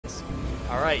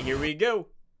Alright, here we go.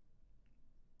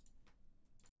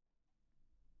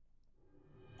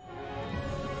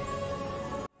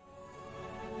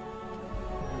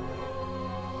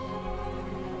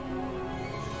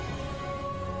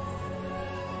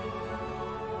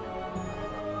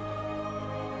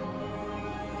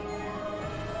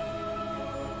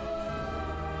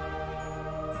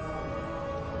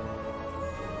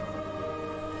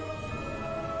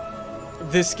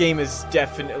 This game is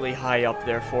definitely high up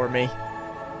there for me.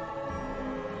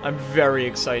 I'm very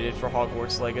excited for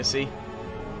Hogwarts Legacy.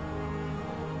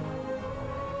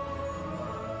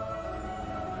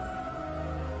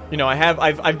 You know,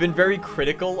 I've been very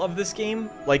critical of this game,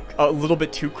 like a little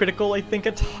bit too critical, I think,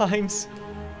 at times.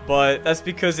 But that's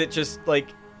because it just like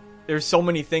there's so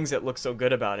many things that look so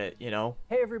good about it, you know?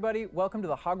 Hey everybody, welcome to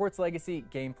the Hogwarts Legacy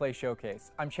Gameplay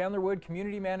Showcase. I'm Chandler Wood,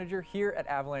 Community Manager here at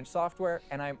Avalanche Software,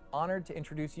 and I'm honored to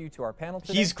introduce you to our panel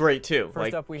today. He's great too. First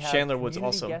like, up, we have Chandler Wood's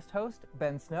community awesome. guest host,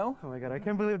 Ben Snow. Oh my god, I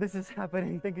can't believe this is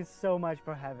happening. Thank you so much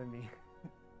for having me.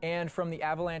 And from the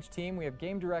Avalanche team, we have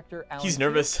Game Director Alan. He's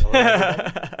nervous.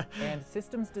 And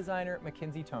Systems Designer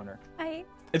Mackenzie Toner. Hi.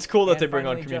 It's cool that And they bring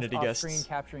on finally, community just guests. off-screen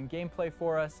capturing gameplay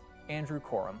for us, Andrew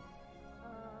Corum.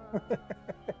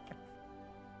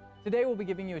 Today we'll be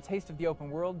giving you a taste of the open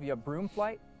world via broom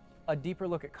flight, a deeper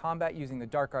look at combat using the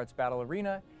Dark Arts Battle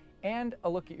Arena, and a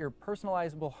look at your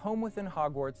personalizable home within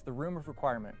Hogwarts, the Room of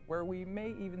Requirement, where we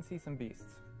may even see some beasts.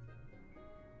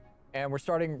 And we're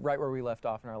starting right where we left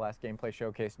off in our last gameplay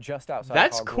showcase, just outside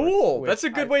That's Hogwarts, cool. which That's a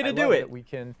good way to I do love it. that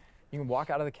you can walk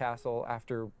out of the castle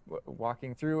after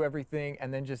walking through everything,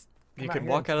 and then just You come can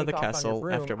here walk and out of the take off on your castle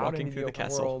broom after out walking into through the open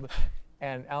castle. world.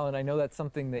 And Alan, I know that's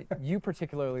something that you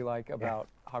particularly like about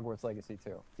Hogwarts Legacy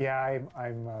too. Yeah,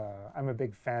 I'm a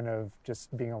big fan of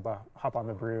just being able to hop on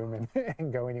the broom and,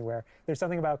 and go anywhere. There's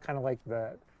something about kind of like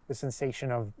the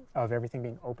sensation of everything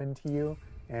being open to you,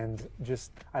 and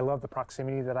just I love the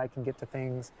proximity that I can get to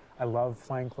things. I love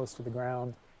flying close to the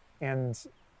ground, and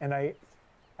I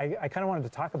kind of wanted to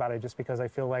talk about it just because I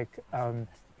feel like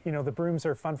you know, the brooms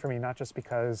are fun for me, not just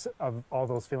because of all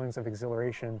those feelings of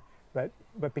exhilaration, but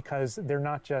because they're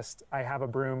not just I have a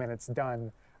broom and it's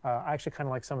done. I actually kind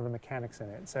of like some of the mechanics in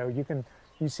it. So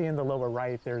you see in the lower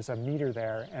right, there's a meter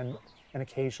there, and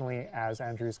occasionally as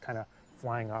Andrew's kind of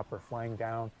flying up or flying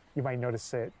down, you might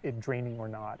notice it draining or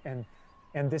not.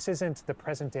 And this isn't the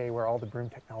present day where all the broom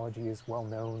technology is well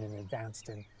known and advanced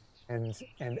and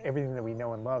everything that we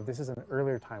know and love. This is an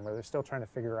earlier time where they're still trying to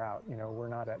figure out, you know, we're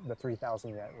not at the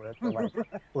 3000 yet,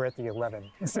 we're at the 11.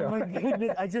 So. Oh my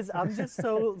goodness, I'm just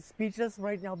so speechless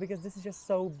right now because this is just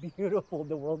so beautiful.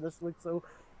 The world just looks so.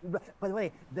 By the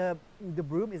way, the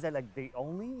broom, is that like the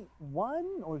only one,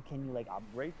 or can you like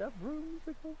upgrade that broom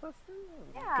to go faster?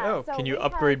 Yeah. Oh, so can you we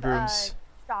upgrade have, brooms?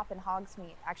 Shop in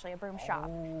Hogsmeade, actually a broom shop,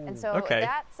 and so Okay.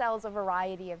 that sells a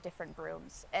variety of different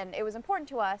brooms. And it was important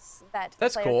to us that the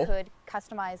That's player cool. could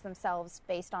customize themselves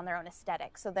based on their own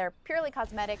aesthetic. So they're purely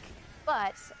cosmetic,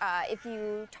 but if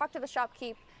you talk to the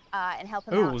shopkeep and help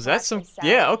him out, Ooh, he'll is that actually some? sell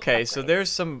Yeah, okay. So upgrades. there's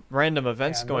some random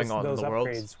events Yeah, and going those- on in those the world.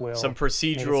 upgrades will Some make it so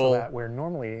procedural, that where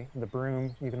normally the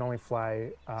broom you can only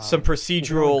fly. some you can only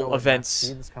procedural go at max events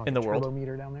speed. It's kind of in like the a world. turbo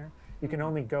meter down there. You can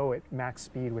only go at max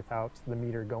speed without the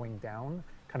meter going down,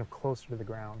 kind of closer to the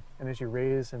ground. And as you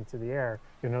raise into the air,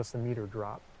 you'll notice the meter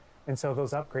drop. And so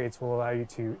those upgrades will allow you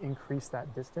to increase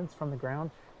that distance from the ground.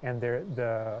 And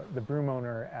the broom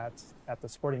owner at the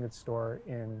sporting goods store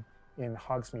in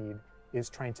Hogsmeade is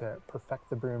trying to perfect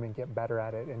the broom and get better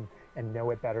at it and know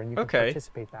it better. And you can Okay.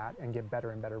 participate that and get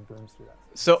better and better brooms through that.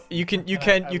 So you can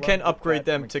I love upgrade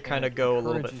that them to kind of mechanic go a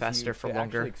little bit encourages faster you for to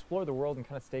longer. actually explore the world and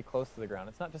kind of stay close to the ground.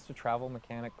 It's not just a travel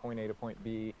mechanic, point A to point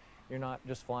B. You're not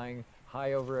just flying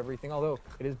high over everything, although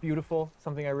it is beautiful,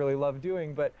 something I really love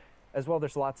doing, but as well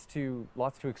there's lots to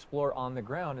explore on the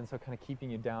ground, and so kind of keeping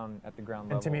you down at the ground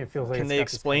level. And to me, it feels like Can it's they got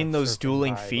this explain kind of those surfing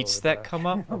dueling vibe feats over that the- come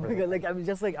up? Oh my god, like I'm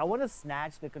just like I want to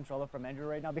snatch the controller from Andrew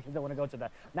right now because I want to go to the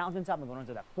mountaintop and go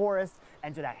into that forest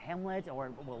and to that hamlet, or I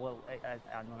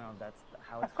don't know if that's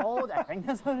how it's called. I think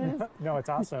that's what it is. No, it's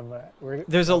awesome.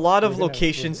 There's a lot of we're gonna-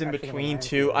 locations we're in actually gonna between land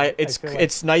too. here. It's feel like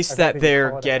it's nice everything that we they're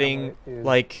call it a getting hamlet is-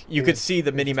 like you could is- see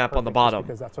the is mini just map on the perfect just bottom,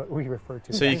 because that's what we refer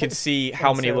to. so you can see how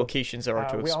And many so, locations there are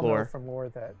to We all know explore. from lore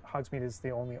that Hogsmeade is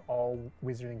the only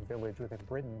all-wizarding village within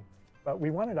Britain, but we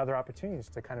wanted other opportunities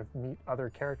to kind of meet other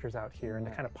characters out here and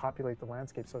to kind of populate the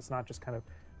landscape, so it's not just kind of,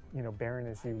 you know, barren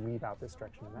as you leave out this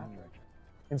direction and that direction.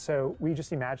 And so we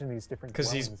just imagine these different Because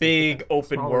these dwellings, big different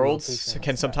open smaller worlds locations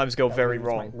can sometimes go that very wizards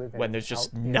wrong might live when in there's just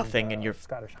out in nothing the and you're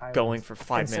Scottish Highlands. going for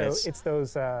 5 And minutes. So it's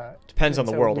those. Depends on and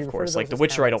the so world, we of refer to course. Like those The as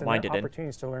Witcher, I don't hamlets, and mind they're it in.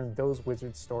 opportunities to learn those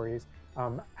wizard stories,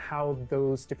 how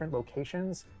those different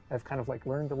locations have kind of like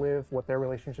learned to live, what their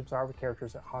relationships are with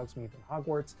characters at Hogsmeade and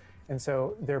Hogwarts. And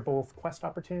so they're both quest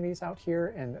opportunities out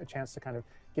here and a chance to kind of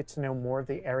get to know more of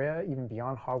the area, even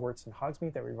beyond Hogwarts and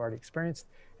Hogsmeade that we've already experienced.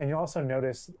 And you also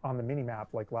notice on the mini-map,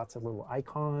 like lots of little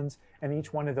icons, and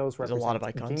each one of those There's a lot of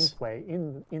represents icons.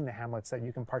 gameplay in the hamlets that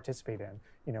you can participate in.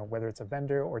 You know, whether it's a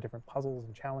vendor or different puzzles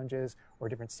and challenges or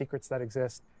different secrets that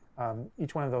exist.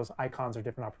 Each one of those icons are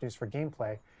different opportunities for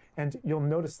gameplay. And you'll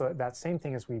notice that same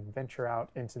thing as we venture out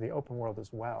into the open world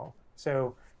as well.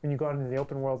 So when you go out into the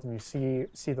open world and you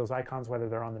see those icons, whether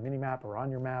they're on the mini-map or on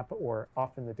your map or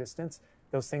off in the distance,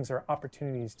 those things are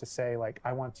opportunities to say, like,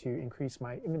 I want to increase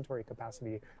my inventory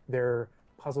capacity. They're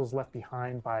puzzles left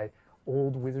behind by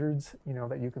old wizards, you know,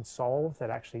 that you can solve that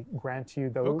actually grant you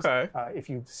those. Okay. If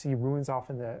you see ruins off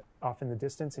in the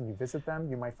distance and you visit them,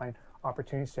 you might find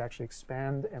opportunities to actually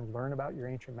expand and learn about your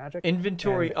ancient magic.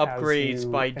 Inventory And upgrades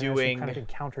by as you doing kind of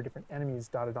encounter different enemies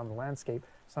dotted on the landscape.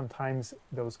 Sometimes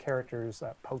those characters,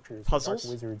 poachers, puzzles.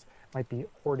 dark wizards, might be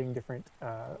hoarding different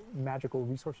magical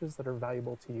resources that are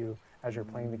valuable to you as you're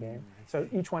playing the game. So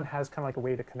each one has kind of like a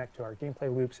way to connect to our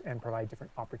gameplay loops and provide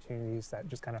different opportunities that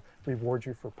just kind of reward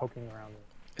you for poking around.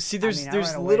 See, there's I there's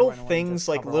ran away little when I went to things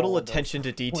like cover little all of those attention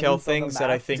to detail points on the things that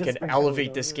I map think just can by elevate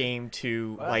going this over. game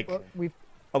to like we've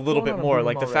a little flown bit on more, broom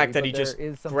like the already, fact that but he there just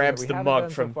is something grabs that we the haven't mug done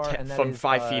so from far, and that from is,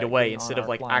 5 feet away getting on instead of our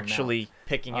like flying actually mount.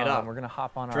 picking it up, We're gonna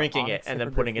hop on our drinking it, Onyx and then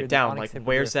hippogriff putting here. it The down. Onyx Like,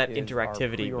 where's that hippogriff is our interactivity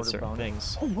with pre-order certain bonus.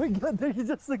 things? Oh my god, there he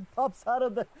just like pops out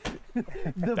of the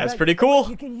That's back. pretty cool.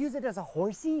 You can use it as a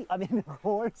horsey? I mean, a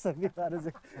horse. I mean, that is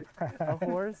a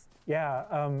horse. Yeah,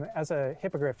 as a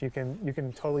hippogriff, you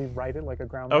can totally ride it like a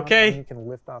ground mount, Okay. and you can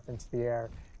lift off into the air.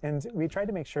 And we tried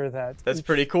to make sure that That's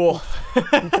pretty cool.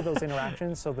 each of those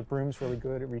interactions, so the broom's really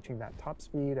good at reaching that top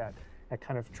speed, at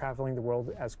kind of traveling the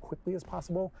world as quickly as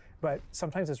possible. But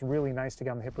sometimes it's really nice to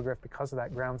get on the hippogriff because of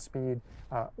that ground speed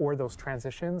or those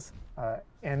transitions.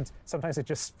 And sometimes it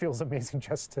just feels amazing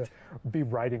just to be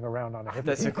riding around on a hippogriff.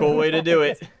 That's a cool way to do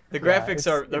it. The Yeah, graphics it's-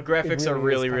 are it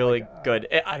really really is kinda like, good.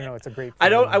 I don't know, it's a great I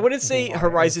feeling wouldn't say being on it,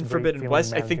 and Horizon it's a great Forbidden feeling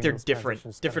West. I think managing they're those different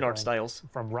transitions, kind different of art going styles.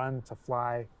 from run to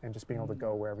fly and just being able to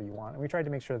go wherever you want. And we tried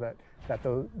to make sure that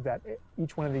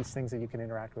each one of these things that you can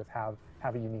interact with have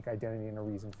a unique identity and a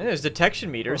reason. And there's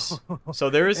detection meters, so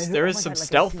there is Oh my some God, like,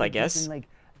 stealth, see I like guess. different, like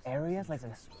areas, like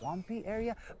a swampy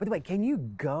area. But wait, can you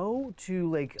go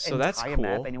to like So an that's entire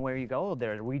map cool. anywhere you go?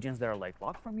 There are regions that are like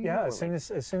locked from you. Yeah, or, as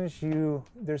soon as you,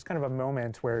 there's kind of a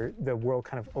moment where the world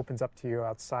kind of opens up to you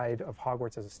outside of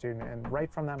Hogwarts as a student, and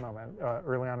right from that moment,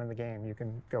 early on in the game, you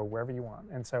can go wherever you want.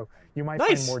 And so you might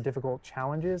Nice. find more difficult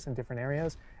challenges in different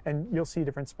areas, and you'll see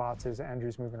different spots as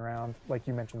Andrew's moving around, like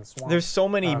you mentioned the swamp. There's so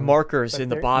many Um, markers but in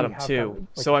the we bottom have too, got, like,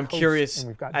 so the I'm coast, curious and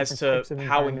we've got as different to types of how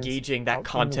environments engaging out that in the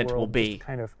content will world, just be.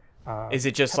 kind of, Is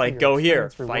it just helping like, your go here,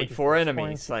 experience, reward fight you for exploring,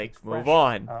 enemies, keep like, fresh, move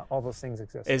on? all those things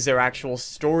exist. Is there actual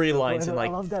storylines and I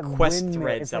like love that quest windmill.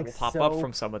 threads It's, that like, will pop up so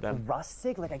from some of them?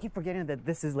 rustic. Like I keep forgetting that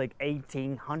this is like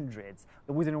 1800s.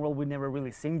 The Wizarding World we've never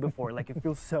really seen before. Like it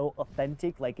feels so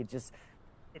authentic. Like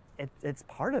it's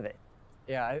part of it.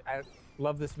 Yeah, I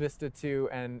love this vista too,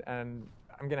 and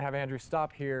I'm gonna have Andrew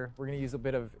stop here. We're gonna use a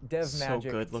bit of dev So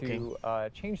magic good looking.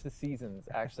 to change the seasons.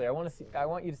 Actually, I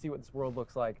want you to see what this world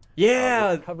looks like.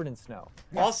 Yeah. Covered in snow.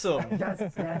 Awesome.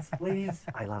 Yes, please.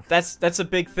 I love. That's a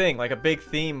big thing, like a big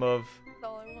theme of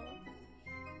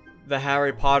the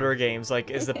Harry Potter games, like,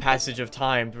 is the passage of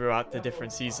time throughout the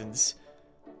different seasons.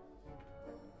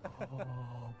 Oh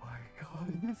my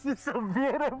god, this is so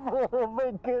beautiful. Oh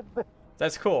my goodness.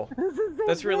 That's cool. This is so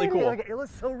That's really pretty. cool. Like, it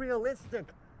looks so realistic.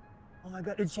 Oh my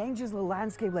god, it changes the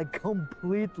landscape like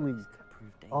completely.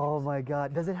 Oh my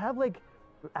god, does it have like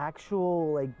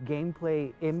actual like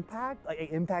gameplay impact, like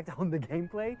impact on the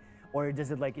gameplay, or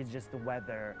does it like it's just the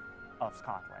weather of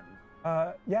Scotland?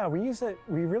 Yeah, we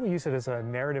really use it as a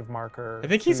narrative marker. I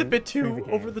think he's a bit through too the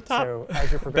game. over the top. So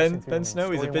as you're progressing through Ben the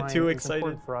Snow, he's a bit storyline, too it's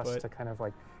important excited, for us but to kind of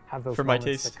like have those for my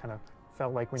moments taste. that kind of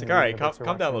felt like when It's you like, were all reading right, the books or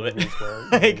calm down a watching little bit.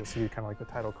 movies where, Like- you'll see kind of like the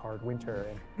title card winter,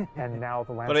 and now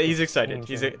the landscape. But he's has excited. changed,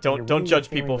 He's and don't you're don't really judge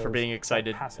feeling people for those- being that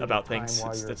excited passage about of time things.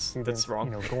 while It's, you're that's students, wrong.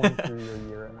 You know, going through your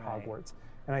year at Right. Hogwarts,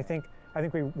 and I think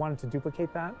we wanted to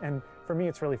duplicate that. And for me,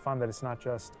 it's really fun that it's not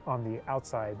just on the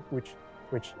outside, which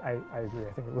which I agree.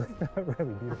 I think it looked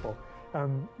really beautiful.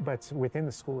 But within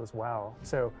the school as well.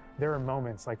 So there are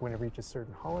moments like when it reaches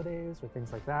certain holidays or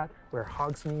things like that, where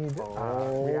Hogsmeade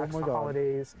reacts to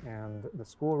holidays and the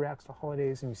school reacts to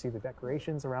holidays, and you see the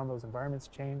decorations around those environments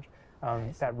change.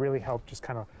 That really helped just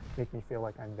kind of make me feel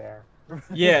like I'm there.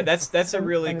 Yeah, that's a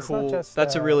really cool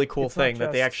thing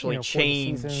that they just, actually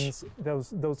change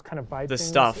those kind of vibe the things,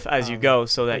 stuff as you go,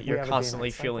 so that like we you're have a constantly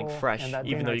day-night feeling cycle, fresh, and that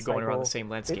even though you're day-night going around the cycle, same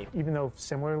landscape. even though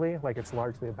similarly, like it's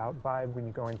largely about vibe. When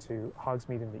you go into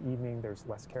Hogsmeade in the evening, there's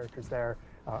less characters there.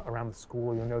 Around the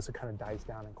school, you'll notice it kind of dies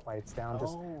down and quiets down.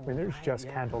 Just when there's just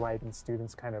candlelight and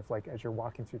students kind of like as you're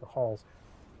walking through the halls.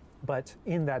 But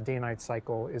in that day-night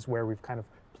cycle is where we've kind of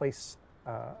placed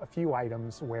a few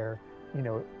items where, you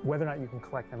know, whether or not you can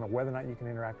collect them or whether or not you can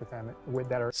interact with them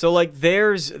that are... So like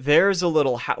there's a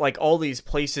little like all these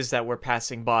places that we're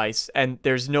passing by, and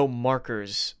there's no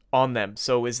markers on them.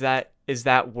 So is that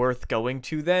worth going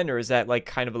to then, or is that like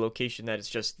kind of a location that is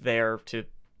just there to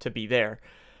be there?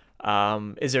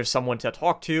 Is there someone to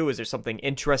talk to? Is there something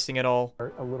interesting at all?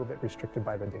 A little bit restricted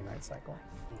by the day-night cycle.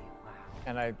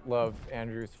 And I love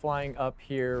Andrew's flying up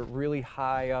here, really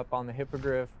high up on the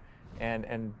hippogriff.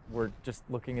 And we're just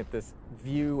looking at this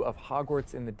view of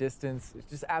Hogwarts in the distance.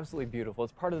 It's just absolutely beautiful.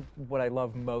 It's part of what I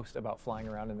love most about flying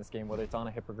around in this game, whether it's on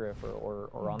a hippogriff or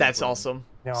on That's the awesome.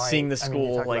 No, Seeing the I mean,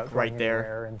 school you talk like about right going there.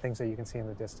 anywhere and things that you can see in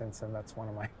the distance, and that's one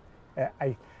of my...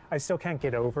 I still can't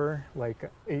get over, like,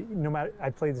 no matter...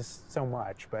 I played this so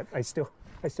much, but I still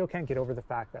can't get over the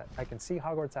fact that I can see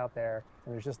Hogwarts out there,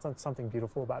 and there's just something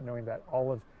beautiful about knowing that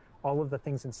all of the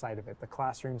things inside of it, the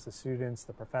classrooms, the students,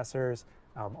 the professors,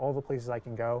 all the places I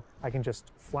can go, I can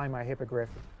just fly my hippogriff,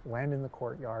 land in the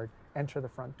courtyard, enter the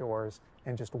front doors,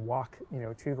 and just walk, you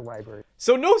know, to the library.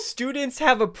 So no students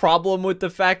have a problem with the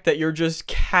fact that you're just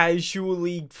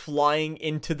casually flying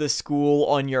into the school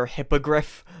on your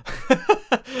hippogriff?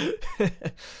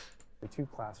 Or to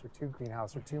class, or to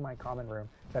greenhouse, or to my common room,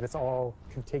 that it's all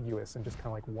contiguous and just kind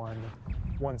of like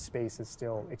one space is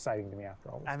still exciting to me after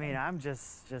all this I mean, time.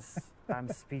 I'm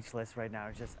speechless right now.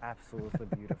 It's just absolutely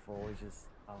beautiful. It's just,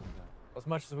 oh my God. As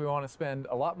much as we want to spend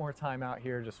a lot more time out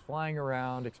here just flying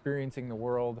around, experiencing the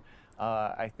world,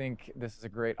 I think this is a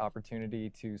great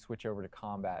opportunity to switch over to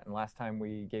combat. And last time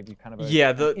we gave you kind of an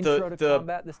intro to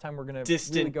combat. This time we're going to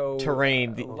really go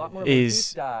terrain a lot more is of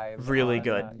a deep dive really on,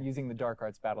 good. Using the Dark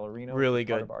Arts Battle Arena, really which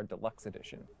is part good. of our deluxe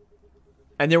edition.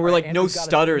 And there were like no Andrew's got a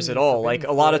stutters theme at all. for Like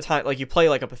Forbidden a lot of Forest. time, like you play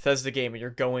like a Bethesda game and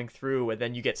you're going through, and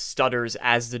then you get stutters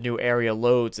as the new area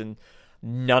loads, and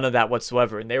none of that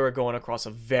whatsoever. And they were going across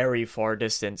a very far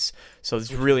distance, so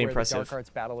it's really Where impressive. The Dark Arts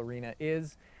Battle Arena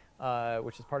is,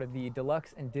 which is part of the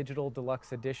Deluxe and Digital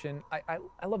Deluxe Edition. I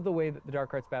love the way that the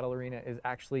Dark Arts Battle Arena is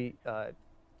actually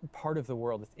part of the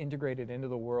world. It's integrated into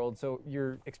the world, so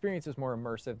your experience is more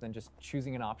immersive than just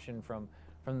choosing an option from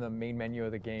the main menu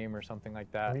of the game or something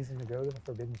like that. A reason to go to the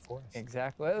Forbidden Forest.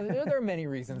 Exactly. There are many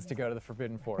reasons to go to the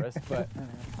Forbidden Forest, but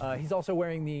he's also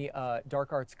wearing the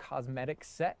Dark Arts cosmetic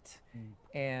set,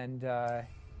 and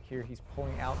here he's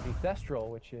pulling out the Thestral,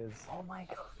 which is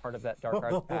part of that Dark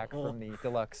Arts pack from the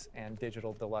Deluxe and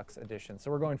Digital Deluxe Edition. So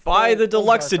we're going Buy the full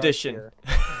Deluxe Dark Arts Edition. here.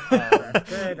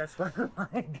 Good, that's what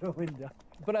I'm going down.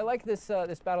 But I like this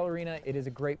this battle arena. It is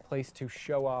a great place to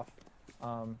show off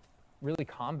really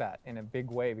combat in a big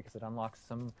way, because it unlocks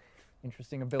some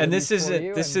interesting abilities And this for isn't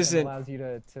you this and isn't allows you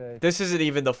to this isn't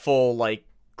even the full like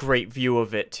great view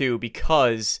of it too,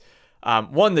 because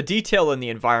one, the detail in the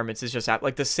environments is just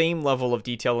like the same level of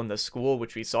detail in the school,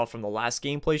 which we saw from the last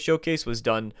gameplay showcase, was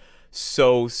done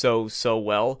so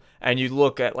well. And you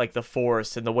look at like the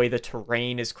forest and the way the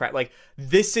terrain is like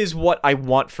this is what I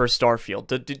want for Starfield.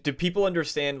 Do people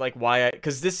understand like why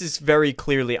because this is very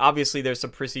clearly, obviously there's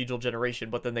some procedural generation,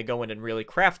 but then they go in and really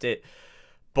craft it.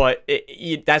 But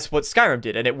that's what Skyrim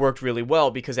did, and it worked really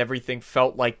well because everything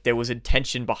felt like there was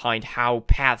intention behind how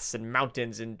paths and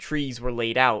mountains and trees were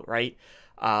laid out, right?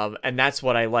 And that's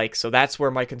what I like. So that's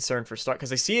where my concern for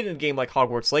because I see it in a game like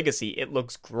Hogwarts Legacy. It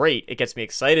looks great. It gets me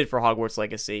excited for Hogwarts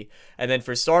Legacy. And then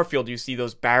for Starfield, you see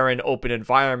those barren, open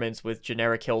environments with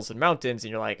generic hills and mountains,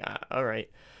 and you're like, all right.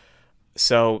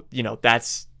 So, you know,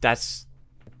 that's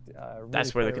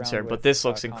where the concern. But this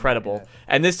looks incredible,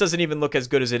 and this doesn't even look as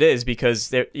good as it is because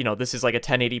this is like a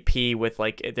 1080p with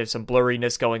like there's some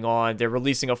blurriness going on. They're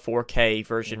releasing a 4K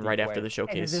version right after the And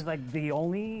showcase. is this like the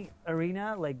only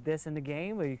arena like this in the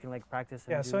game where you can like practice?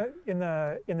 And Yeah, do... so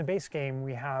in the base game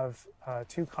we have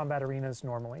 2 combat arenas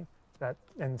normally,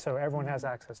 and so everyone has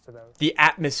access to those. The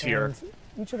atmosphere. And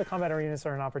each of the combat arenas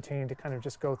are an opportunity to kind of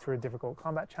just go through a difficult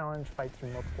combat challenge, fight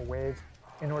through multiple waves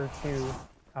in order to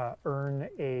earn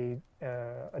a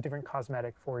different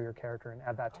cosmetic for your character and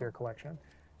add that to your collection.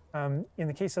 In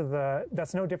the case of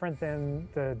that's no different than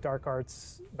the Dark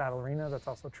Arts Battle Arena. That's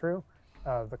also true,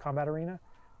 the Combat Arena.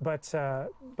 But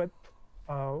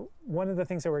one of the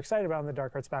things that we're excited about in the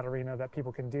Dark Arts Battle Arena that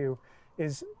people can do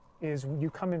is you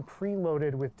come in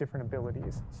preloaded with different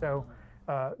abilities. So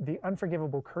the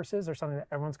unforgivable curses are something that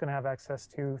everyone's going to have access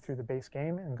to through the base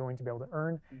game and going to be able to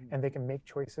earn, and they can make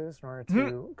choices in order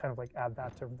to kind of like add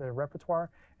that to their repertoire,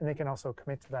 and they can also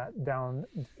commit to that down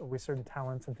with certain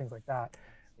talents and things like that.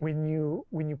 When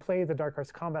you play the Dark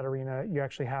Arts Combat Arena, you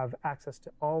actually have access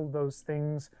to all those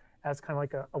things as kind of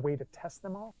like a way to test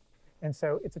them all. And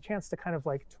so it's a chance to kind of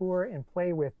like tour and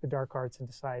play with the Dark Arts and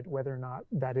decide whether or not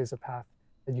that is a path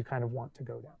that you kind of want to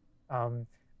go down.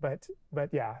 But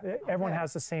yeah, everyone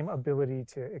has the same ability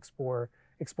to explore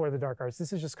the Dark Arts.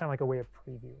 This is just kind of like a way of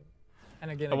previewing. And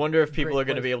again, I wonder if people are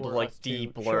going to be able to like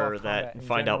de-blur that and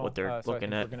find out what they're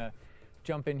looking at. We're gonna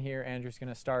jump in here. Andrew's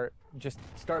gonna start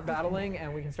battling,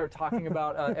 and we can start talking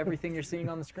about everything you're seeing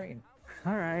on the screen.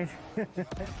 All right.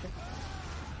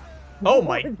 Oh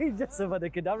my Just some of the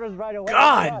cadavers right away.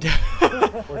 God!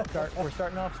 We're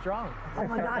starting off strong. Oh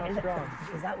my God!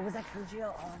 Was that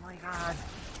Crucio? Oh my God!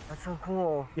 That's so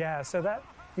cool. Yeah. So that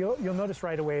you'll notice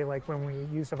right away, like when we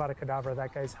used Avada Kedavra,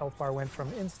 that guy's health bar went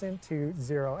from instant to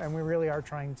 0, and we really are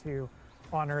trying to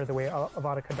honor the way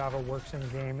Avada Kedavra works in the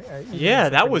game. Yeah,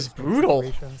 that was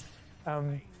brutal.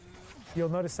 You'll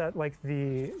notice that like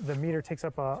the meter takes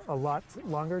up a lot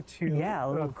longer to a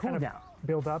little kind of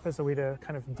build up as a way to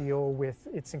kind of deal with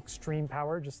its extreme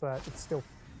power, just so that it's still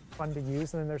fun to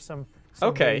use. And then there's some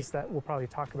ways that we'll probably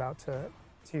talk about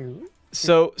to.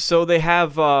 So they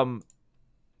have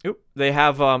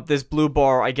this blue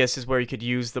bar, I guess, is where you could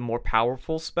use the more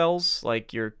powerful spells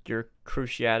like your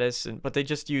Cruciatus, but they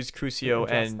just use Crucio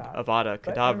and Avada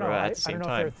Kedavra at the same I don't know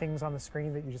time. if there are things on the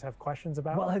screen that you just have questions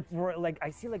about. Well, like I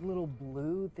see like little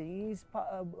blue things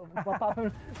pop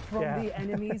up from the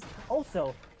enemies.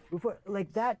 Also, before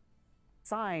like that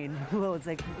sign, well, it's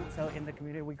like, so in the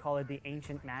community we call it the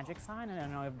ancient magic sign. I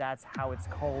don't know if that's how it's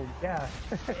called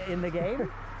in the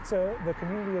game. So the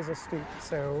community is astute.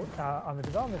 So on the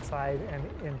development side and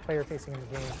in player facing in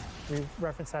the game, we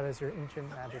reference that as your ancient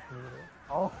magic meter.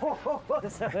 Oh,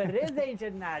 so it is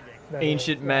ancient magic.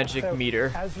 Ancient magic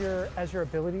meter. As your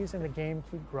abilities in the game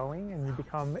keep growing and you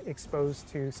become exposed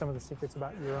to some of the secrets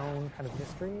about your own kind of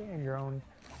history and your own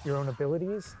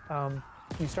abilities,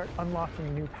 you start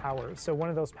unlocking new powers. So one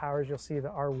of those powers, you'll see the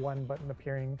R1 button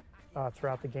appearing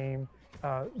throughout the game.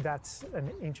 That's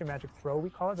an ancient magic throw, we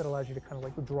call it, that allows you to kind of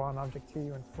like draw an object to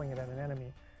you and fling it at an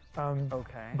enemy.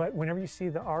 But whenever you see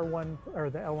the R1 or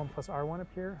the L1 plus R1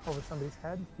 appear over somebody's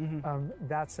head,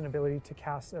 that's an ability to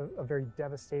cast a very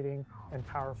devastating and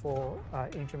powerful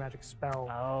ancient magic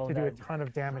spell to do a ton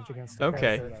of damage against the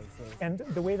character. And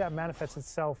the way that manifests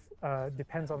itself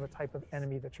depends on the type of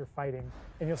enemy that you're fighting.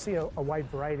 And you'll see a wide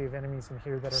variety of enemies in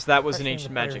here that are. So that was an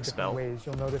ancient magic spell. Ways.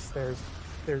 You'll notice there's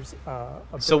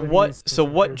so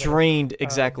what drained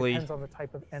exactly? Depends on the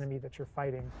type of enemy that you're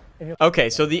fighting.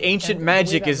 Okay, so the ancient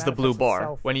magic is the blue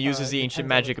bar. When he uses the ancient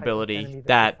magic ability,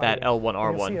 that L1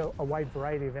 R1, you'll see a wide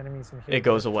variety of enemies in here it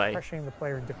goes away. Pressuring the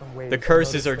player in different ways. The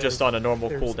curses are just on a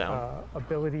normal cooldown.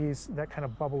 Abilities that kind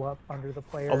of bubble up under the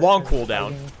player. A long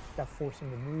cooldown. That force him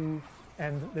to move,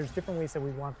 and there's different ways that we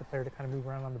want the player to kind of move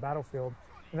around on the battlefield.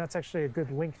 And that's actually a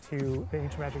good link to the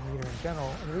ancient magic meter in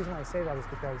general. And the reason why I say that is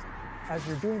because as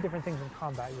you're doing different things in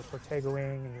combat, you're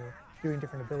Protegoing and you're doing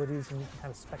different abilities and you can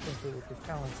kind of spec into it with your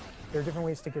talents, there are different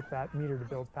ways to get that meter to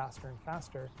build faster and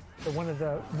faster. So one of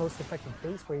the most effective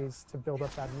base ways to build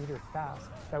up that meter fast,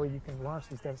 that way you can launch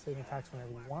these devastating attacks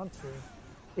whenever you want to,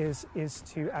 is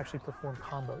to actually perform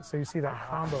combos. So you see that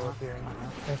combo appearing,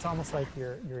 and it's almost like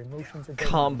your emotions are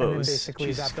building, combos. And then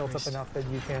basically that builds up enough that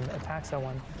you can attack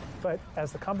someone. But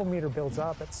as the combo meter builds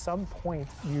up, at some point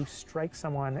you strike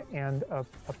someone and a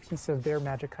piece of their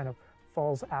magic kind of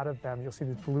falls out of them. You'll see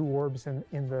these blue orbs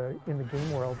in the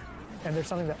game world, and there's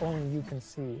something that only you can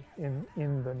see in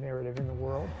the narrative, in the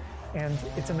world. And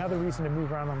it's another reason to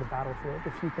move around on the battlefield.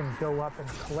 If you can go up and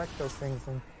collect those things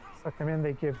and suck them in,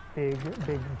 they give big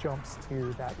jumps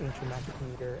to that ancient magic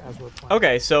meter as we're playing.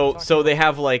 Okay, so they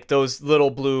have like those little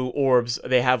blue orbs.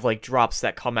 They have like drops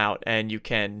that come out, and you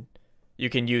can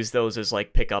use those as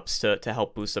like pickups to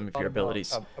help boost some of your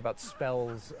abilities. About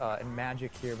spells and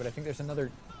magic here, but I think there's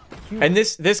another. And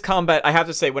this combat, I have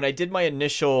to say, when I did my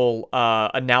initial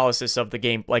analysis of the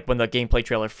game, like when the gameplay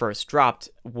trailer first dropped,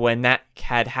 when that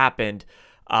had happened,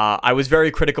 I was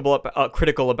very critical about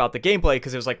the gameplay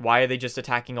because it was like, why are they just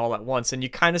attacking all at once? And you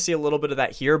kind of see a little bit of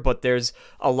that here, but there's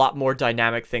a lot more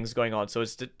dynamic things going on. So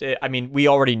I mean, we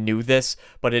already knew this,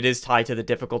 but it is tied to the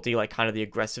difficulty, like kind of the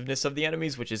aggressiveness of the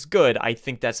enemies, which is good. I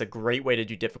think that's a great way to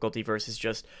do difficulty versus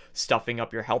just stuffing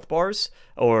up your health bars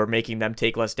or making them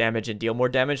take less damage and deal more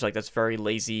damage. Like, that's very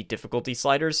lazy difficulty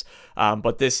sliders.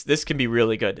 But this can be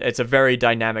really good. It's a very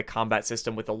dynamic combat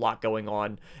system with a lot going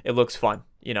on. It looks fun.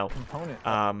 You know,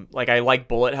 like I like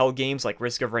bullet hell games like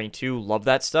Risk of Rain 2, love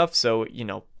that stuff. So, you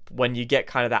know, when you get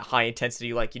kind of that high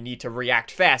intensity, like you need to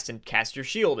react fast and cast your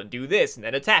shield and do this and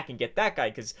then attack and get that guy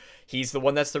because he's the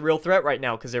one that's the real threat right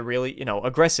now because they're really, you know,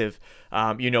 aggressive.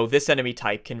 You know, this enemy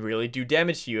type can really do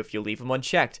damage to you if you leave them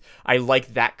unchecked. I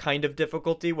like that kind of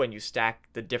difficulty when you stack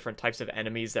the different types of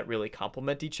enemies that really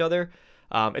complement each other.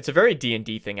 It's a very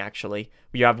D&D thing, actually.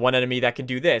 You have one enemy that can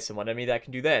do this and one enemy that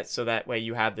can do that. So that way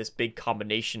you have this big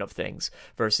combination of things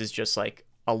versus just like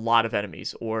a lot of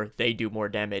enemies or they do more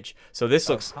damage. So this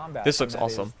looks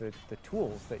awesome. The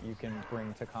tools that you can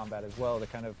bring to combat as well to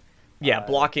kind of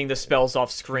blocking the spells off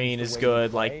screen is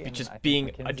good. Like just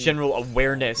being a general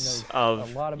awareness of,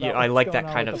 you know, I like that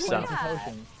kind of stuff.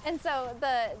 Yeah. And so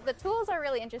the tools are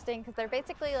really interesting because they're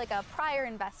basically like a prior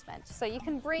investment. So you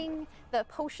can bring the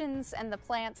potions and the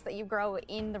plants that you grow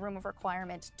in the Room of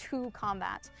Requirement to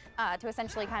combat to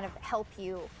essentially kind of help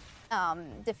you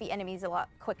defeat enemies a lot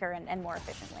quicker and more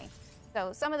efficiently.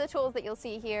 So some of the tools that you'll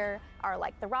see here are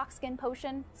like the rock skin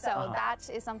potion. So that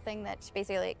is something that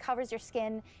basically covers your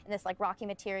skin in this like rocky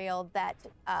material that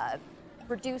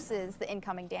reduces the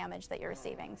incoming damage that you're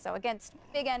receiving. So against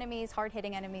big enemies,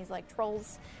 hard-hitting enemies like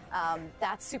trolls,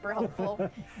 that's super helpful.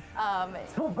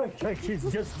 Oh my god, he's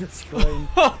just destroying.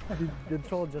 The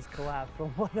troll just collapsed from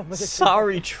one of the.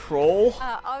 Sorry, troll.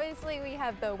 Obviously, we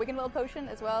have the Wiggenweld potion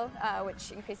as well,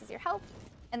 which increases your health.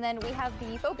 And then we have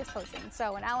the focus potion.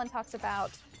 So when Alan talks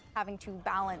about having to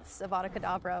balance Avada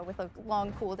Kedavra with a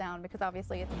long cooldown, because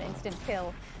obviously it's an instant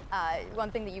kill,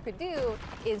 one thing that you could do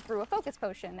is brew a focus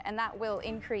potion, and that will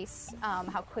increase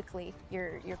how quickly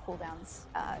your cooldowns.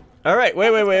 All right,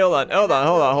 wait, hold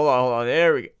on.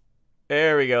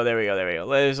 There we go.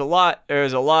 There's a lot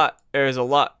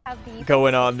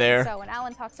going on there. So when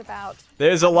Alan talks about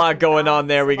there's a lot going on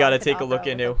there we got to take a look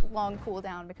into. Long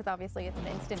cooldown, because obviously it's an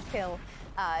instant kill.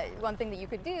 One thing that you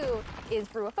could do is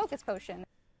brew a focus potion.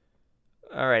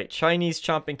 All right, Chinese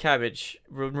chomping cabbage.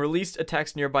 Released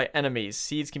attacks nearby enemies.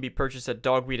 Seeds can be purchased at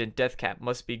Dogweed and Deathcap.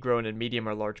 Must be grown in medium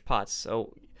or large pots.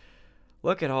 So,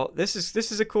 look at all this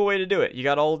is a cool way to do it. You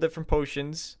got all different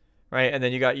potions, right? And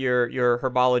then you got your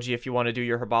herbology if you want to do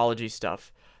your herbology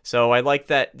stuff. So I like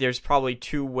that there's probably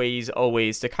two ways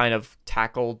always to kind of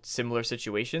tackle similar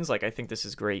situations. Like, I think this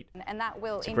is great. And that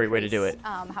will it's a great way to do it.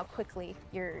 How quickly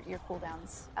your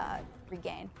cooldowns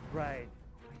regain. Right.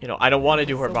 You know, I don't want to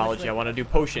do herbology. I want to do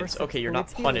potions. Okay, you're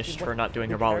not punished for not doing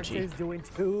herbology. He's doing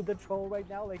to the troll right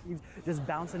now. Like, he's just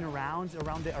bouncing around the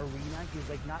arena. He's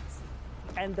like not,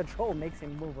 and the troll makes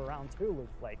him move around too.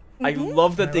 Looks like. I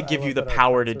love that they give you the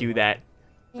power to do that.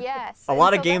 Yes. A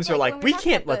lot of games are like, we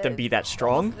can't let them be that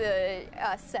strong. The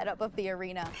setup of the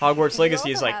arena. Hogwarts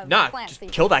Legacy is like, nah, just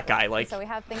kill that guy. Like. So we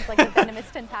have things like the venomous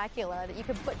tentacula that you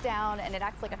can put down, and it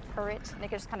acts like a turret, and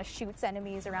it just kind of shoots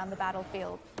enemies around the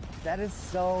battlefield. That is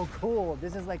so cool.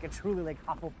 This is like a truly like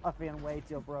Hufflepuffian way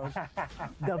to approach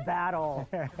the battle.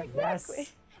 Yes. Exactly.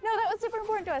 No, that was super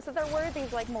important to us. So there were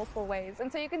these like multiple ways,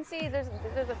 and so you can see there's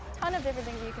a ton of different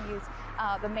things you can use.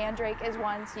 The Mandrake is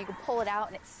one, so you can pull it out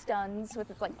and it stuns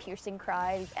with its like piercing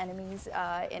cry these enemies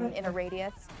in a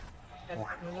radius. And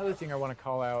another thing I want to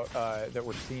call out that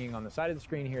we're seeing on the side of the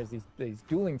screen here is these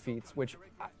dueling feats, which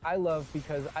I love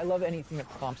because I love anything that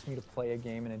prompts me to play a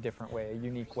game in a different way, a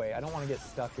unique way. I don't want to get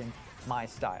stuck in my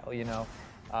style, you know.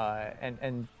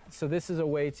 And so this is a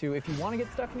way to, if you want to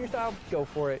get stuck in your style, go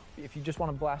for it. If you just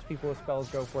want to blast people with spells,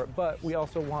 go for it. But we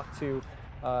also want to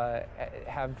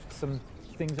have some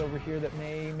things over here that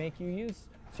may make you use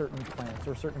certain plants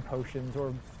or certain potions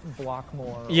or block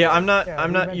more. Yeah, I'm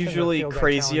not usually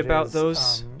crazy about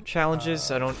those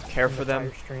challenges. I don't care for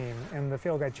them. Stream. And the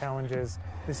field guide challenges,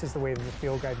 this is the way that the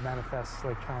field guide manifests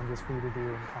like challenges for you to do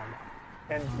in combat.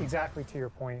 And exactly to your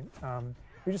point,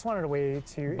 we just wanted a way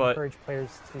to encourage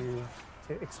players to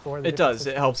explore the It does.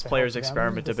 It helps players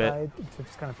experiment a bit. To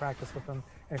just kind of practice with them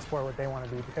and explore what they want to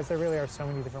do, because there really are so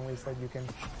many different ways that you can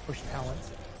push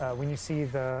talents. When you see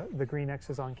the green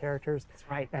X's on characters, that's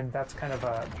right. And that's kind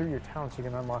of through your talents you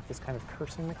can unlock this kind of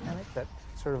cursing mechanic that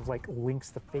sort of like links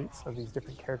the fates of these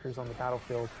different characters on the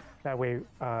battlefield. That way,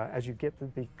 as you get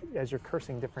as you're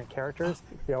cursing different characters,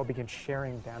 they all begin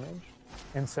sharing damage,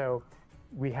 and so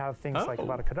we have things like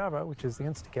Avada Kedavra, which is the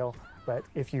insta-kill, but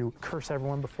if you curse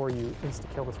everyone before you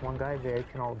insta-kill this one guy, they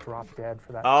can all drop dead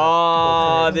for that.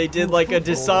 Oh, they did like a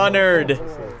Dishonored.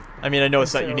 I mean, I know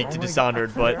it's not unique to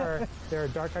Dishonored, but... There are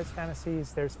dark arts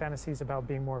fantasies. There's fantasies about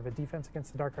being more of a defense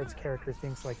against the dark arts characters,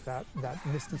 things like that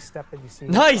misty step that you see.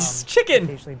 Nice! Chicken!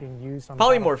 Occasionally being used on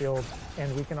Polymorph. the battlefield.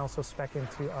 And we can also spec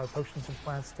into our potions and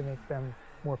plants to make them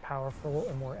more powerful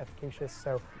and more efficacious.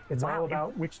 So it's all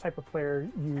about which type of player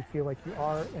you feel like you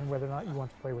are and whether or not you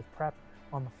want to play with prep,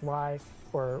 on the fly,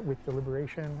 or with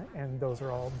deliberation, and those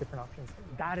are all different options.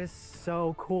 That is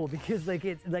so cool because like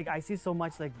it's like I see so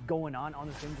much like going on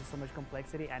the screen, just so much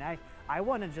complexity, and I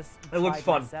want to just It looks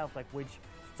fun. myself like which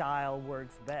style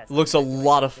works best. It looks a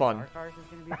lot of fun. Dark arts is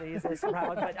going to be the easiest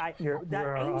route, but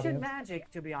that ancient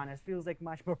magic, to be honest, feels like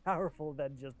much more powerful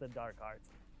than just the dark arts.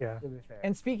 Yeah. To be fair.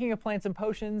 And speaking of plants and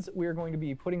potions, we're going to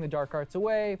be putting the dark arts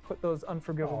away, put those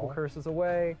unforgivable curses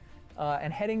away,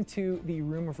 and heading to the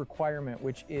Room of Requirement,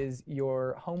 which is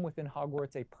your home within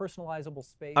Hogwarts, a personalizable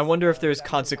space. I wonder if there's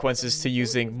consequences to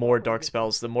using more dark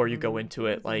spells the more you go into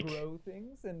it. Like,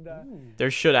 there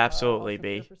should absolutely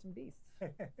be. All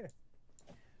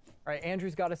right,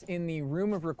 Andrew's got us in the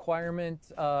Room of Requirement,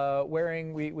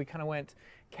 wearing, we kind of went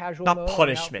casual Not mode,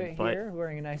 punishment, outfit but... here,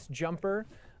 wearing a nice jumper.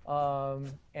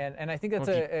 And I think that's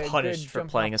Won't be punished for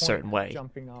playing a certain way.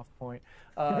 Jumping off point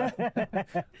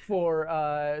for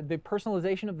the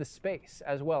personalization of the space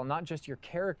as well, not just your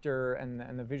character and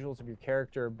the visuals of your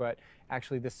character, but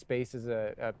actually this space is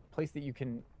a place that you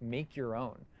can make your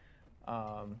own.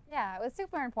 Yeah, it was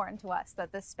super important to us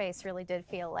that this space really did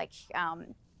feel like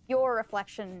your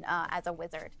reflection as a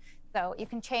wizard. So you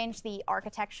can change the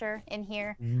architecture in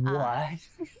here. What?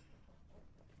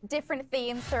 Different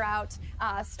themes throughout,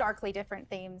 starkly different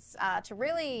themes, to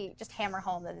really just hammer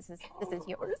home that this is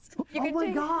yours. You Oh can my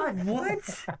take- God! What?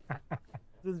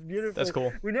 This is beautiful. That's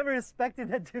cool. We never expected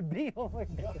that to be. Oh my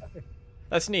God.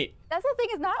 That's neat. That's the thing,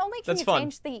 is not only can That's you fun.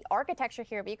 change the architecture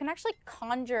here, but you can actually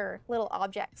conjure little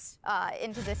objects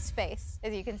into this space,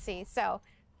 as you can see. So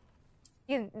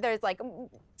there's like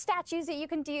statues that you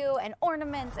can do, and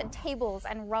ornaments, and tables,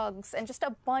 and rugs, and just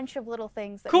a bunch of little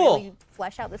things that Cool. really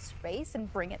flesh out the space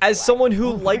and bring it As to life. someone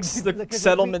who likes the Because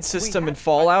settlement we system had in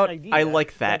Fallout, an idea I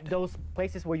like that. those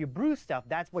places where you brew stuff,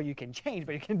 that's where you can change,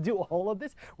 but you can do all of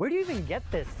this. Where do you even get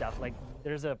this stuff? Like,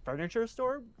 there's a furniture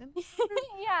store?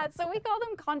 Yeah, so we call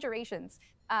them conjurations.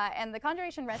 And the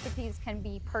conjuration recipes can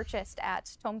be purchased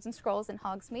at Tomes and Scrolls in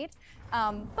Hogsmeade.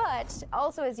 But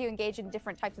also, as you engage in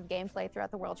different types of gameplay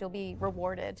throughout the world, you'll be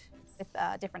rewarded with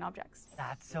different objects.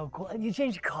 That's so cool. And you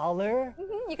change color?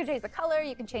 You can change the color,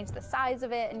 you can change the size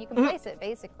of it, and you can place it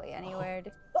basically anywhere.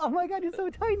 Oh my God, it's so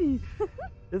tiny.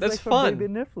 It's That's like from fun.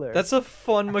 Baby Niffler. That's a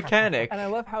fun mechanic. And I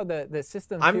love how the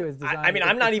system too is designed. I mean,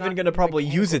 I'm not even gonna probably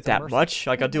use it that much.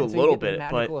 Like, I'll do a So you little get the bit,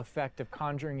 but magical effect of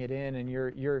conjuring it in, and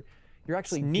you're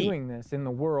actually neat. doing this in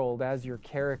the world as your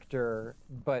character,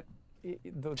 but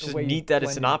the Just way you neat that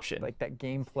it's an blend, option. like that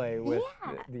gameplay with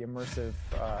the immersive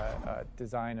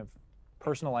design of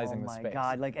personalizing Oh the my space.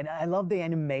 God, like, and I love the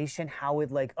animation, how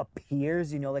it like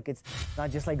appears, you know, like it's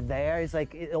not just like there, it's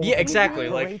like it Yeah, exactly,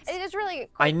 like- vibrates. It is really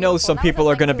quite I know beautiful. some That was people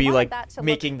the are thing, gonna we be wanted like that to look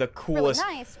making the coolest.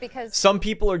 really nice because Some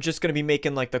people are just gonna be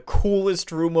making like the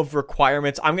coolest room of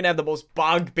requirements. I'm gonna have the most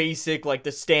bog basic, like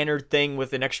the standard thing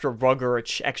with an extra rug or a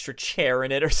extra chair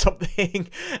in it or something,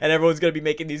 and everyone's gonna be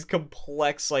making these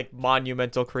complex, like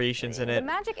monumental creations in the it.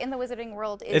 magic in the wizarding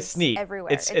world is It's neat.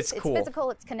 everywhere. It's cool. physical,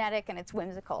 it's kinetic, and it's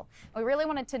whimsical. We really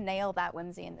wanted to nail that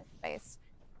whimsy in this space.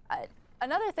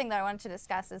 Another thing that I wanted to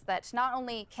discuss is that not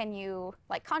only can you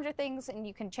like conjure things and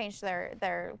you can change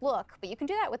their look, but you can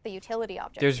do that with the utility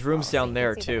objects. There's as rooms well. So down you can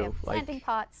there, see that too, we have like, planting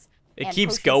pots. it and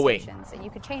keeps potion going. stations, and you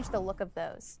could change the look of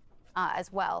those as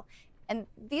well. And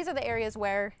these are the areas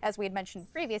where, as we had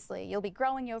mentioned previously, you'll be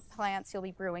growing your plants, you'll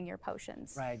be brewing your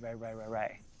potions. Right.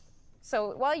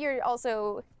 So while you're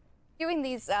also doing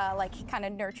these like kind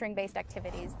of nurturing based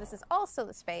activities, this is also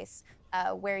the space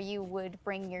where you would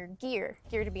bring your gear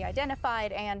to be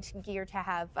identified and gear to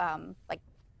have like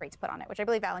rates put on it, which I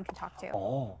believe Alan can talk to.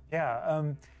 Oh. Yeah,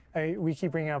 we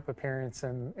keep bringing up appearance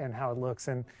and how it looks,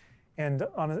 and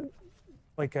on a,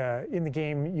 like in the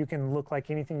game you can look like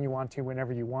anything you want to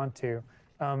whenever you want to,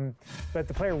 but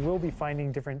the player will be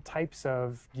finding different types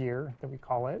of gear, that we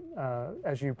call it,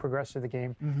 as you progress through the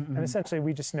game. And essentially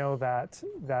we just know that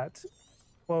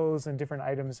clothes and different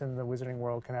items in the wizarding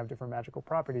world can have different magical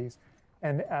properties.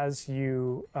 And as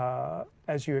you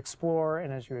explore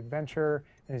and as you adventure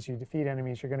and as you defeat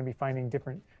enemies, you're going to be finding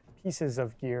different pieces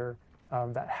of gear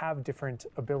that have different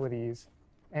abilities.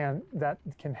 and that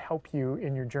can help you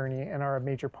in your journey and are a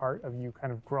major part of you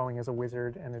kind of growing as a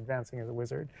wizard and advancing as a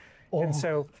wizard. And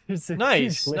so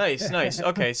Nice.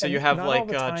 Okay, so you have not all like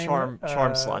the time,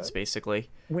 charm slots basically.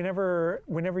 whenever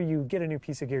you get a new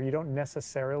piece of gear, you don't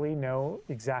necessarily know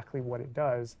exactly what it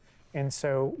does. And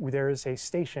so there is a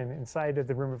station inside of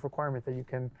the room of requirement that you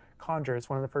can conjure. It's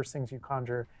one of the first things you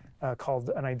conjure, called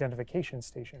an identification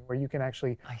station, where you can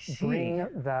actually bring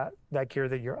that gear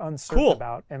that you're uncertain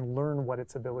about and learn what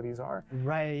its abilities are.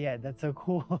 Right, yeah, that's so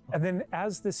cool. And then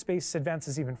as the space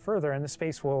advances even further, and the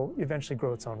space will eventually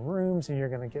grow its own rooms, and you're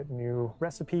going to get new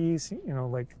recipes, you know,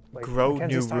 like Grow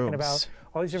Mackenzie's new talking rooms. about.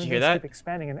 All these different Did you things hear keep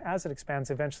expanding, and as it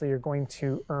expands, eventually you're going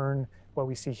to earn what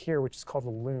we see here, which is called a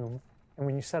loom. And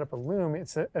when you set up a loom,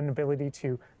 it's an ability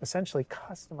to essentially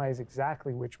customize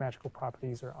exactly which magical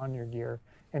properties are on your gear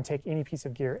and take any piece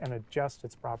of gear and adjust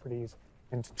its properties.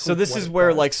 And to So tweak this what is it where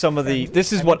does. like some of the And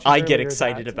this is I what mentioned I get earlier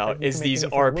excited that about you is can make these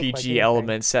anything look like RPG anything.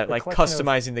 elements that The like collection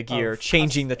customizing the gear,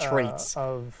 changing the traits.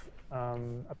 Of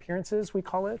appearances, we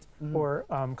call it, or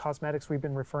cosmetics, we've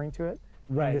been referring to it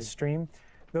in this stream.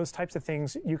 Those types of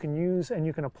things you can use, and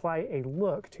you can apply a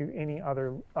look to any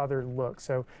other look.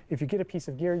 So if you get a piece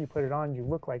of gear, you put it on, you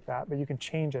look like that, but you can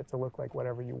change it to look like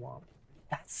whatever you want.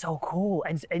 That's so cool.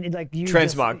 And like you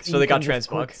Transmog. just, So they you got can just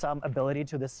put transmog. some ability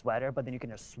to this sweater, but then you can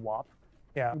just swap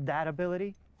that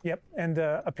ability. Yep, and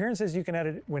appearances you can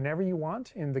edit whenever you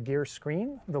want in the gear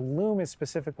screen. The loom is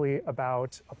specifically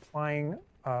about applying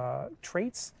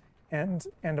traits and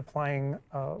applying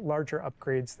larger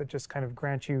upgrades that just kind of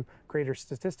grant you greater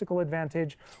statistical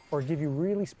advantage or give you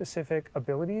really specific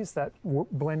abilities that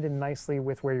blend in nicely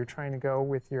with where you're trying to go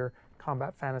with your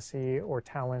combat fantasy or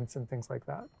talents and things like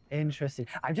that. Interesting.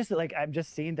 I'm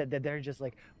just seeing that they're just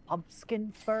like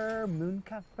pumpkin fur,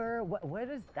 mooncalf fur. Where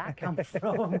does that come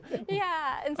from?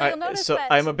 Yeah, and so you'll notice so that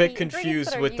I'm a bit the ingredients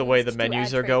confused that are with the way the used to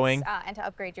menus add are going. traits, and to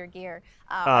upgrade your gear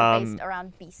are based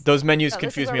around beasts. Those menus So this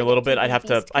is confuse where me a we little get bit. to I'd the have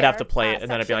beast to care, play it and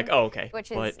then I'd be like, section, oh okay.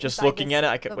 which is But just inside looking this at it,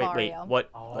 I could wait. vivarium. What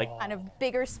like Kind of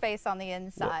bigger space on the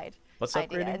inside. What's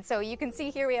idea. upgrading? And so you can see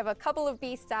here we have a couple of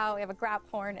beasts out. We have a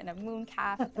graphorn and a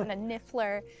mooncalf and a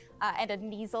niffler and a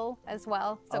Kneasel as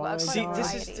well. So quite a See,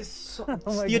 this variety. is so,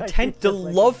 Oh my the God, intent, it's the just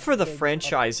like love a for the big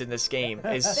franchise in this game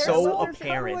is They're so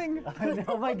apparent.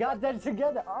 Oh my God, they're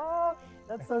together. Oh,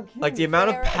 that's so cute. Like the amount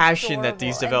of They're passion that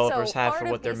these adorable. And developers so have part for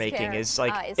of what they're beast making care, is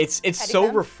like is it's petting so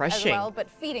them refreshing. as well, but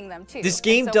feeding them too. This And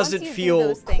game so doesn't once you do feel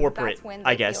those things, corporate, that's when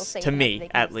I they feel guess, safe to enough. me, They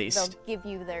at can- least. They'll give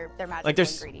you their magical Like,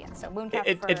 there's- ingredients. So mooncalf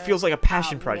it fur, feels like a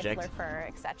passion project. niffler fur,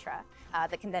 etc.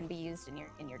 That can then be used in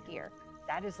your gear.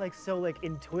 That is like so like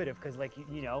intuitive because like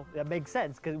you know that makes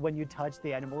sense because when you touch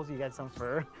the animals you get some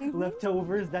fur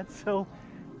leftovers. That's so.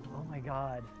 Oh my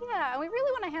God. Yeah, and we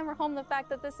really want to hammer home the fact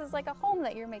that this is like a home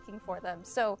that you're making for them.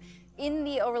 So in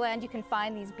the overland, you can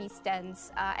find these beast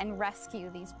dens and rescue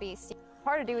these beasts.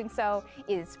 Part of doing so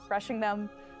is brushing them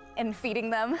and feeding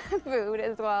them food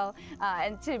as well,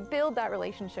 and to build that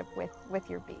relationship with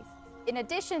your beasts. In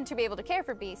addition to be able to care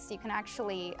for beasts, you can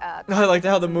actually. I liked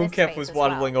how the in this mooncalf space was as well.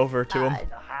 waddling over to him.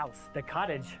 The house, the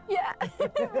cottage. Yeah,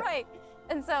 right.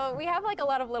 And so we have like a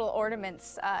lot of little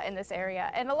ornaments in this area,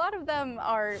 and a lot of them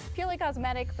are purely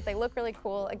cosmetic, but they look really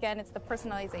cool. Again, it's the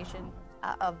personalization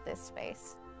of this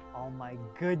space. Oh my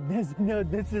goodness! No,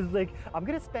 this is like I'm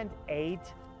gonna spend 8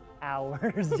 hours.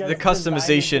 Just The designing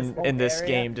customization whole in this area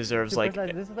game deserves to like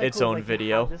personalize. This is, like, its cool, own like, you have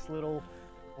video. this little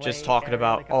Just play talking area,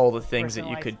 about like a all the things that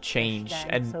you personalized could fish change, tank,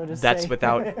 and so to that's say.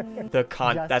 without the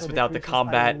Just that's for the without the creatures. I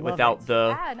combat, love without it.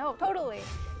 the Yeah, no, totally.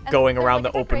 And going there's, around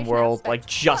like, the a open decoration world, aspect, like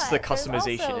just the but there's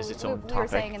customization also, is its own we were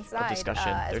saying topic of inside, discussion.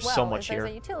 as There's well, so much there's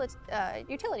here. a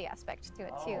utility aspect to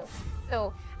it too.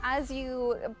 So as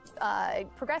you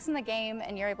progress in the game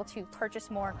and you're able to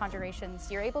purchase more conjurations,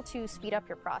 you're able to speed up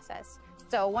your process.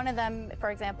 So one of them,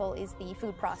 for example, is the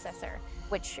food processor,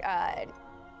 which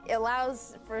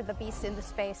allows for the beast in the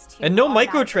space to And no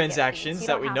automatically get microtransactions feeds. You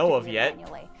that don't we have know to of do it yet.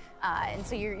 manually. And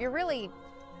so you're really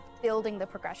building the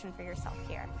progression for yourself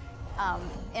here.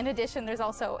 In addition, there's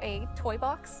also a toy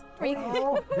box where you can,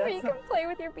 where you can play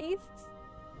with your beasts.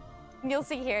 You'll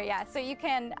see here, yeah. So you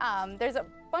can, there's a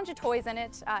bunch of toys in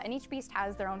it, and each beast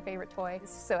has their own favorite toys.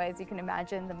 So as you can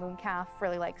imagine, the mooncalf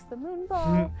really likes the moon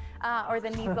ball, or the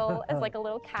Kneasel, as like a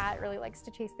little cat, really likes to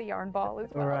chase the yarn ball as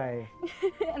well. Right.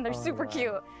 And they're super wow.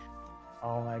 cute.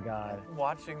 Oh my God.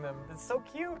 Watching them, it's so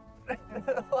cute.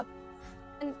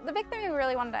 And the big thing we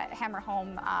really wanted to hammer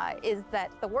home is that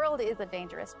the world is a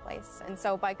dangerous place. And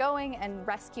so by going and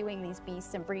rescuing these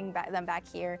beasts and bringing them back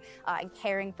here and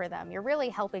caring for them, you're really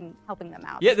helping them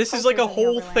out. Yeah, this is like a Cultures in the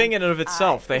whole Overland, thing in and of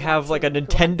itself. They who have want like a to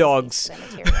go out and Nintendogs. seek the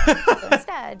material. So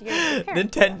instead, you're caring for them,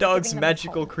 Nintendogs giving them a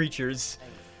magical home. creatures.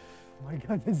 my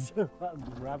god, this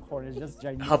grab horn is just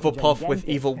gigantic. Hufflepuff with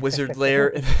evil wizard lair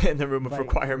in the room of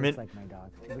requirement. Like my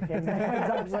dog. My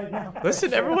dog's right now.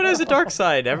 Listen, everyone has a dark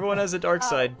side. Everyone has a dark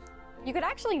side. You could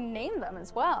actually name them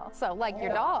as well. So like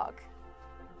your dog.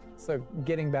 So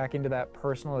getting back into that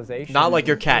personalization. Not like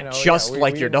your cat, just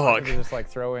like your dog. We just like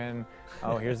throw in,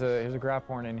 oh, here's a grab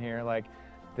horn in here. Like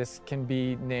this can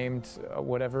be named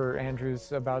whatever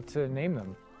Andrew's about to name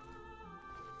them.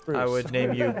 Bruce. I would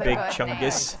name you Big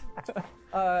Chungus.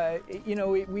 You know,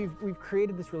 we've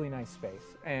created this really nice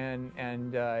space, and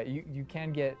you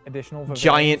can get additional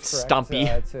Giant correct? Stumpy.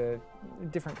 It's a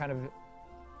different kind of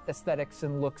aesthetics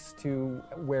and looks to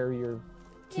where you're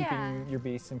keeping your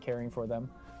beasts and caring for them.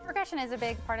 Progression is a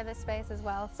big part of this space as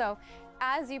well. So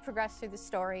as you progress through the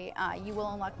story, you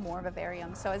will unlock more of a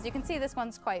vivarium. So as you can see, this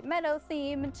one's quite meadow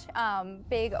themed,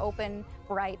 big, open,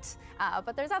 bright.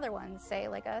 But there's other ones, say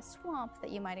like a swamp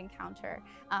that you might encounter.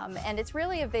 And it's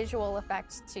really a visual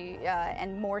effect to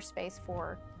and more space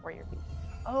for your beast.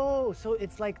 Oh, so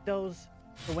it's like those.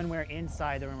 So when we're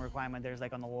inside the room requirement, there's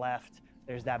like on the left,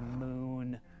 there's that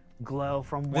moon glow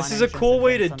from one. This is a entrance cool and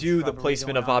way then to some do the shrubbery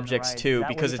placement going of on the objects right. Is too, that what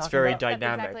because you're it's talking very about?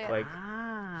 dynamic. Exactly Like,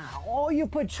 oh, you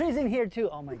put trees in here too.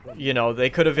 Oh my goodness. you know, they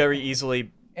could have very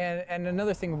easily And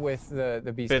another thing with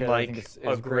the beast been killer, I like think is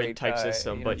a grid great, type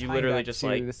system, you know, but you tying literally back just to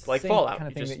like the like same Fallout. kind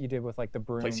of You thing just that you did with like the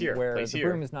broom, place here, where place the here.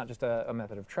 broom is not just a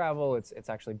method of travel; it's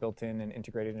actually built in and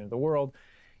integrated into the world.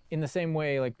 In the same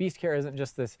way, like beast care isn't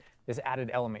just this added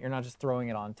element. You're not just throwing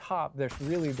it on top. There's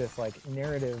really this like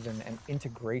narrative and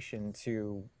integration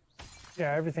to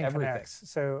Everything connects.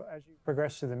 So as you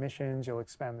progress through the missions, you'll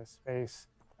expand the space.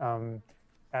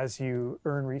 As you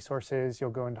earn resources, you'll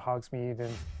go into Hogsmeade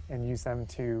and use them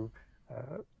to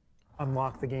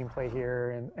unlock the gameplay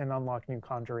here and unlock new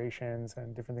conjurations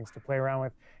and different things to play around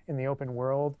with. In the open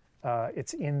world,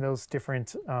 it's in those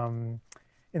different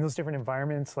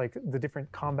environments, like the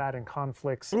different combat and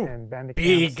conflicts and bandit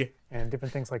camps and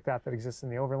different things like that exist in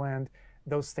the Overland.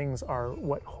 Those things are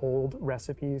what hold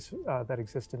recipes that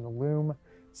exist in the loom.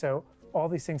 So all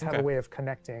these things have a way of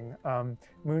connecting.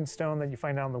 Moonstone that you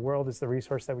find out in the world is the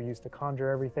resource that we use to conjure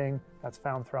everything. That's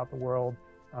found throughout the world.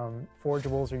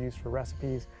 Forageables are used for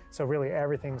recipes. So really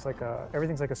everything's like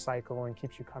a cycle and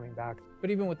keeps you coming back. But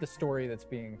even with the story that's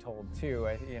being told too,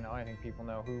 I think people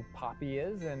know who Poppy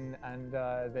is and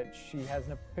that she has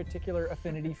a particular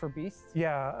affinity for beasts.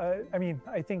 Yeah, I mean,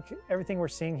 I think everything we're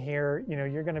seeing here,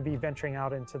 you're going to be venturing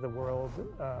out into the world,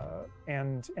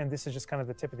 and this is just kind of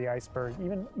the tip of the iceberg,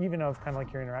 even of kind of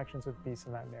like your interactions with beasts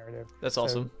in that narrative. That's so,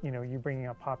 awesome. You bringing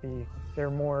up Poppy, there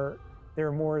are more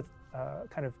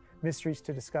kind of mysteries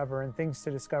to discover and things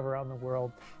to discover out in the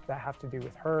world that have to do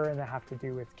with her and that have to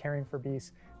do with caring for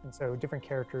beasts. And so different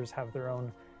characters have their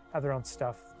own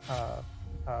stuff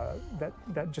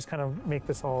that just kind of make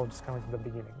this all just kind of like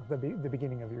the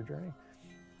beginning of your journey.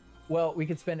 Well, we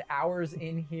could spend hours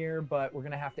in here, but we're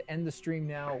gonna have to end the stream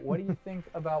now. What do you think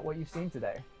about what you've seen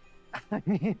today? I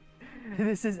mean,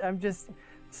 I'm just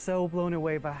so blown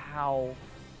away by how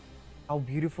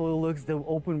beautiful it looks. The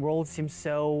open world seems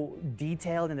so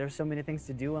detailed and there's so many things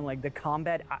to do, and like the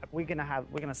combat, we're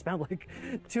gonna spend like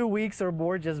 2 weeks or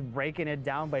more just breaking it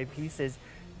down by pieces.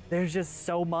 There's just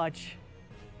so much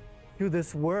to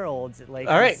this world. Like,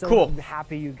 all right, I'm so cool.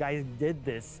 happy you guys did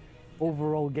this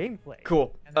overall gameplay.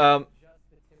 Cool. And that's just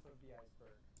the tip of the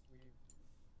iceberg.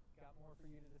 We've got more for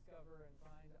you to discover and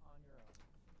find on your own.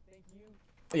 Thank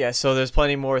you. Yeah, so there's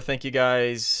plenty more. Thank you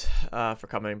guys for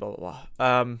coming. Blah blah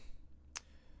blah.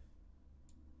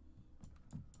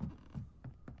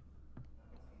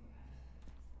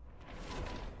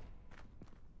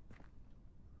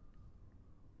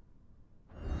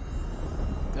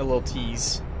 A little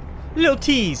tease. Little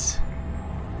tease.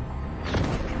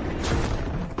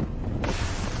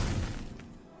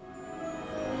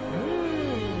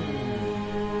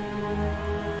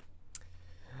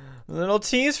 Little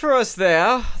tease for us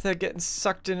there. They're getting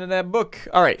sucked into that book.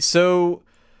 All right, so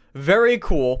very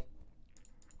cool.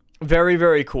 Very,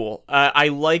 very cool. I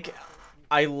like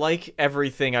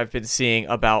everything I've been seeing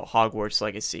about Hogwarts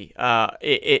Legacy.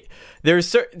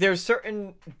 There's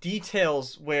certain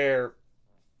details where,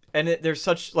 and there's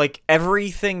such, like,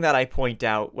 everything that I point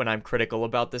out when I'm critical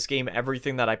about this game,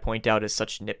 everything that I point out is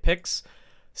such nitpicks,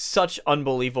 such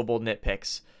unbelievable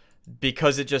nitpicks,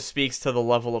 because it just speaks to the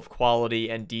level of quality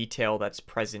and detail that's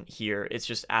present here. It's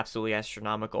just absolutely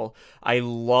astronomical. I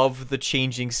love the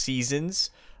changing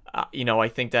seasons. I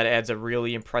think that adds a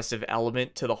really impressive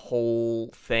element to the whole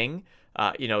thing.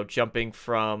 Jumping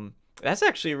from... That's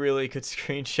actually a really good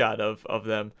screenshot of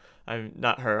them. I'm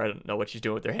not her. I don't know what she's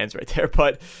doing with her hands right there.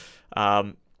 But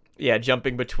yeah,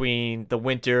 jumping between the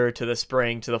winter to the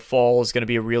spring to the fall is going to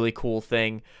be a really cool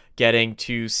thing. Getting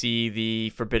to see the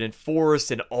Forbidden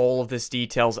Forest and all of this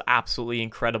detail is absolutely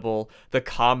incredible. The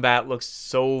combat looks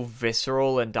so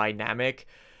visceral and dynamic.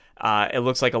 It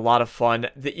looks like a lot of fun.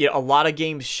 A lot of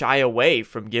games shy away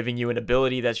from giving you an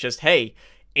ability that's just, hey,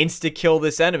 insta-kill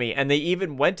this enemy. And they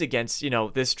even went against,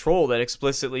 this troll that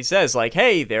explicitly says, like,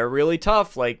 hey, they're really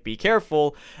tough, like, be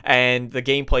careful. And the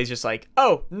gameplay's just like,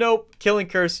 oh, nope, killing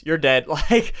curse, you're dead.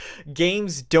 Like,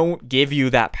 games don't give you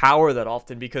that power that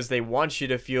often because they want you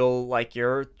to feel like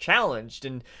you're challenged.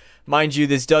 And mind you,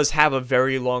 this does have a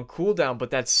very long cooldown,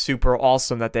 but that's super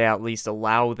awesome that they at least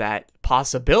allow that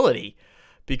possibility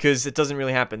because it doesn't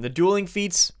really happen. The dueling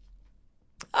feats,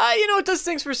 it does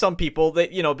things for some people.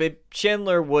 That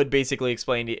Chandler Wood basically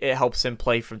explained it helps him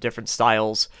play from different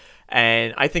styles,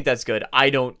 and I think that's good. I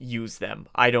don't use them.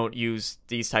 I don't use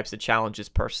these types of challenges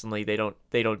personally. They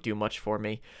don't do much for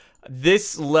me.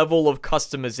 This level of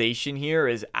customization here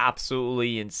is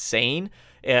absolutely insane.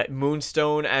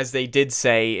 Moonstone, as they did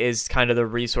say, is kind of the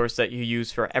resource that you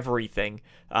use for everything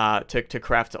to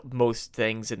craft most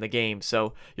things in the game.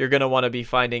 So you're going to want to be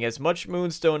finding as much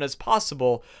Moonstone as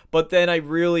possible. But then I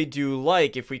really do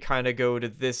like, if we kind of go to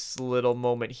this little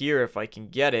moment here, if I can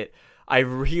get it, I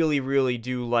really, really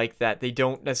do like that they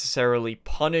don't necessarily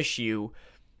punish you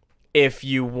if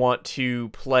you want to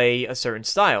play a certain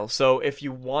style. So if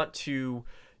you want to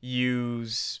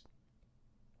use...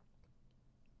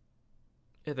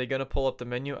 Are they going to pull up the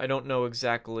menu? I don't know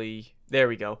exactly. There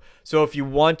we go. So if you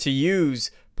want to use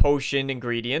potion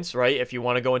ingredients, right? If you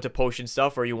want to go into potion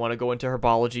stuff or you want to go into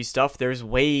herbology stuff, there's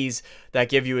ways that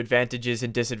give you advantages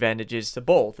and disadvantages to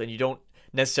both. And you don't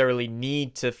necessarily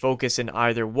need to focus in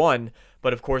either one,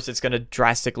 but of course it's going to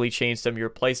drastically change some of your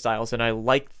play styles, and I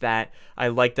like that. I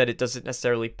like that it doesn't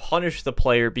necessarily punish the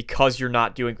player because you're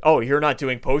not doing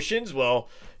potions. Well,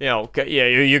 you're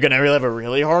going to have a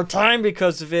really hard time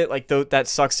because of it. Like, that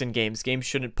sucks in games. Games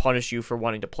shouldn't punish you for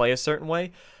wanting to play a certain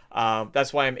way.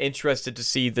 That's why I'm interested to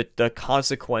see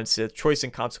the choice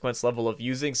and consequence level of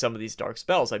using some of these dark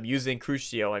spells. I'm using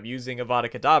Crucio, I'm using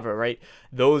Avada Kedavra, right?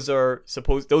 Those are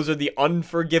the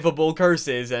unforgivable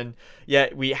curses, and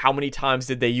yet how many times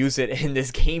did they use it in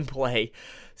this gameplay?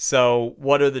 So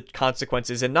what are the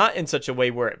consequences? And not in such a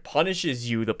way where it punishes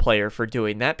you, the player, for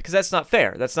doing that, because that's not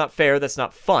fair. That's not fair, that's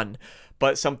not fun.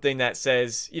 But something that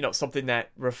says, something that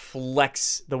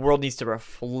reflects, the world needs to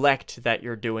reflect that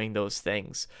you're doing those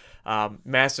things.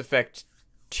 Mass Effect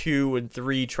 2 and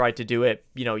 3 tried to do it.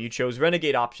 You chose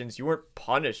Renegade options. You weren't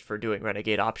punished for doing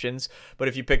Renegade options. But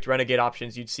if you picked Renegade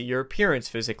options, you'd see your appearance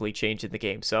physically change in the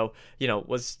game. So, it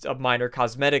was a minor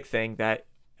cosmetic thing that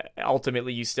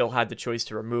ultimately you still had the choice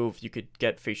to remove. You could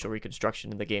get facial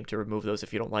reconstruction in the game to remove those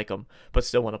if you don't like them, but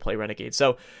still want to play Renegade.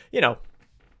 So,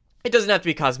 it doesn't have to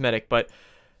be cosmetic, but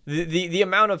the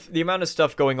amount of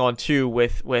stuff going on too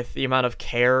with the amount of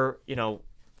care,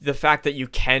 the fact that you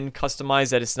can customize,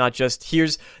 that it's not just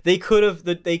they could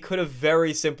have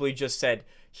very simply just said,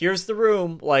 here's the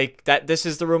room, like that, this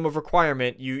is the room of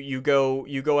requirement. You go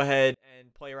ahead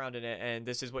and play around in it, and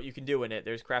this is what you can do in it.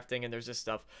 There's crafting and there's this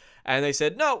stuff. And they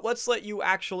said, no, let's let you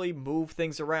actually move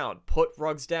things around, put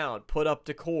rugs down, put up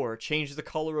decor, change the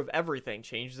color of everything,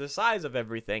 change the size of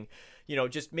everything.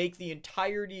 Just make the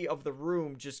entirety of the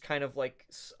room just kind of like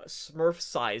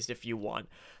Smurf-sized if you want.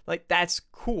 Like, that's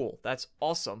cool. That's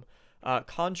awesome.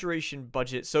 Conjuration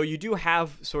budget. So you do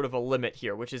have sort of a limit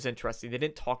here, which is interesting. They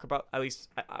didn't talk about, at least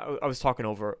I was talking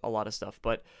over a lot of stuff,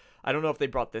 but I don't know if they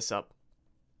brought this up.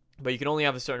 But you can only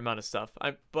have a certain amount of stuff.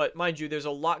 But mind you, there's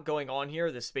a lot going on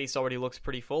here. The space already looks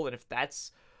pretty full, and if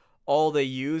that's all they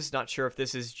use, not sure if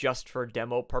this is just for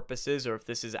demo purposes or if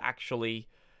this is actually,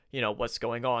 what's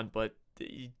going on, but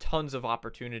tons of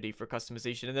opportunity for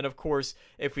customization. And then, of course,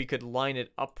 if we could line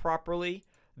it up properly,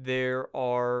 there's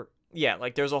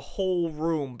a whole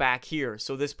room back here.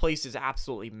 So this place is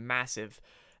absolutely massive.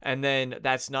 And then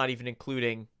that's not even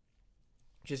including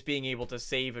just being able to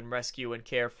save and rescue and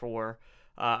care for.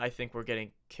 I think we're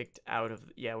getting kicked out of...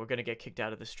 Yeah, we're going to get kicked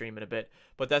out of the stream in a bit.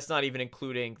 But that's not even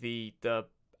including the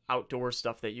outdoor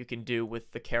stuff that you can do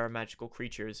with the care of magical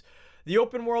creatures. The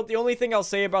open world, the only thing I'll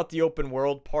say about the open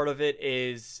world part of it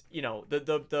is,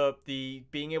 the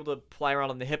being able to fly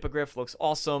around on the hippogriff looks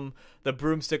awesome. The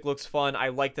broomstick looks fun. I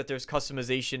like that there's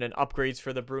customization and upgrades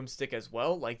for the broomstick as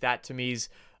well. Like, that to me is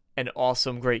an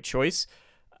awesome, great choice.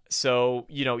 So,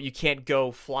 you can't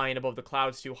go flying above the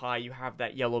clouds too high. You have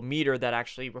that yellow meter that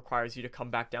actually requires you to come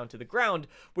back down to the ground,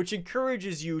 which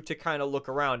encourages you to kind of look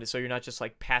around. So you're not just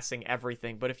like passing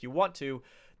everything. But if you want to,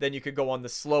 then you could go on the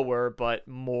slower but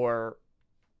more,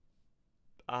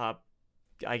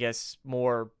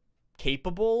 more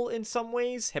capable in some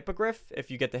ways. Hippogriff,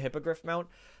 if you get the Hippogriff mount.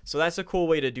 So that's a cool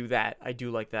way to do that. I do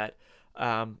like that.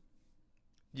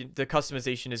 The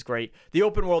customization is great. The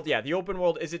open world, yeah, the open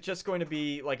world, is it just going to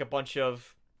be like a bunch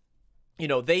of, you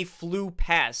know, they flew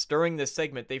past, during this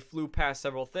segment, they flew past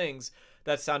several things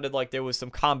that sounded like there was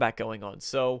some combat going on.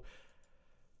 So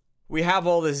we have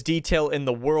all this detail in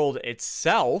the world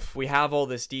itself. We have all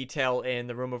this detail in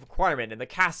the Room of Requirement, in the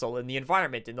castle, in the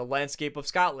environment, in the landscape of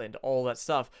Scotland, all that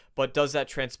stuff. But does that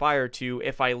transpire to,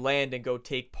 if I land and go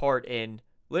take part in,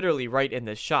 literally right in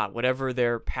this shot, whatever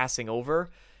they're passing over,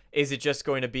 is it just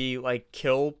going to be like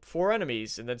kill 4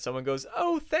 enemies and then someone goes,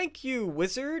 oh, thank you,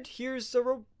 wizard, here's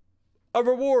a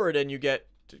reward, and you get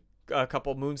a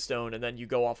couple moonstone and then you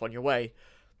go off on your way?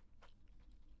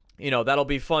 You know, that'll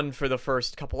be fun for the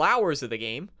first couple hours of the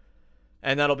game,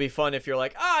 and that'll be fun if you're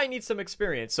like, I need some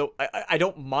experience. So I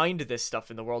don't mind this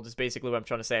stuff in the world, is basically what I'm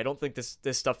trying to say. I don't think this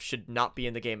stuff should not be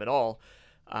in the game at all.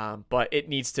 But it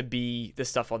needs to be the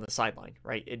stuff on the sideline,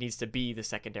 right? It needs to be the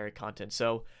secondary content.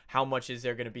 So how much is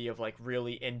there going to be of like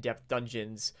really in-depth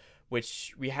dungeons,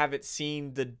 which we haven't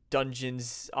seen the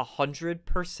dungeons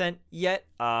 100% yet.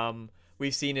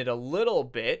 We've seen it a little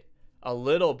bit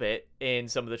in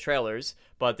some of the trailers,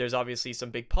 but there's obviously some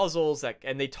big puzzles that,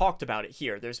 and they talked about it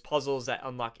here. There's puzzles that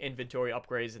unlock inventory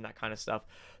upgrades and that kind of stuff.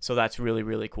 So that's really,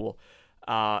 really cool.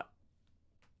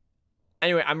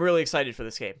 Anyway, I'm really excited for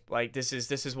this game. Like, this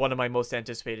is one of my most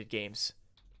anticipated games.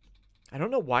 I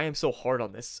don't know why I'm so hard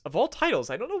on this. Of all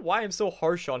titles, I don't know why I'm so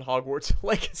harsh on Hogwarts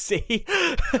Legacy.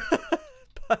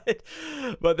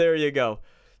 but there you go.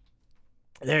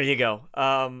 There you go.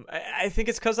 I think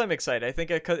it's because I'm excited. I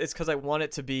think it's because I want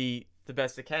it to be the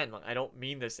best it can. Like, I don't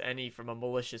mean this from a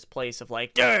malicious place of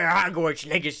like, Hogwarts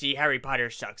Legacy, Harry Potter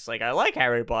sucks. Like, I like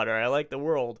Harry Potter. I like the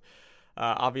world.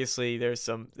 Obviously, there's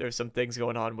some things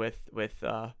going on with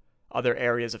other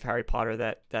areas of Harry Potter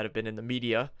that have been in the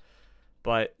media,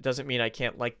 but doesn't mean I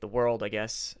can't like the world, I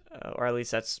guess, or at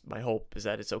least that's my hope, is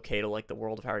that it's okay to like the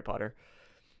world of Harry Potter.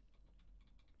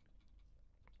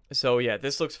 So yeah,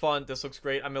 this looks fun. This looks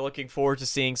great. I'm looking forward to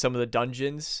seeing some of the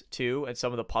dungeons too, and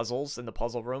some of the puzzles in the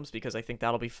puzzle rooms, because I think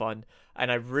that'll be fun.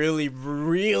 And I really,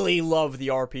 really love the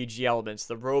RPG elements.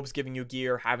 The robes giving you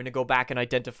gear, having to go back and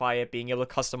identify it, being able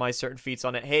to customize certain feats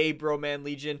on it. Hey, Broman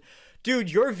Legion. Dude,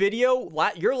 your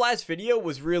last video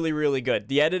was really, really good.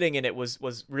 The editing in it was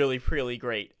really, really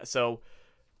great. So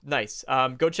nice.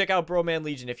 Go check out Broman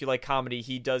Legion if you like comedy.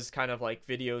 He does kind of like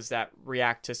videos that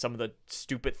react to some of the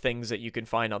stupid things that you can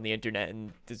find on the internet,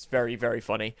 and it's very, very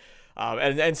funny.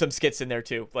 And some skits in there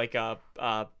too. Like if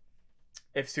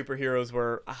superheroes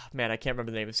were, man, I can't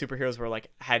remember the name. If superheroes were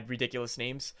like had ridiculous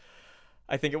names,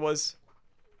 I think it was.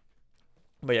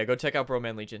 But yeah, go check out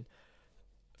Broman Legion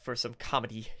for some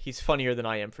comedy. He's funnier than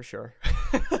I am for sure.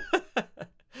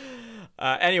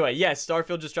 Anyway, yes,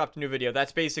 Starfield just dropped a new video.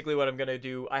 That's basically what I'm gonna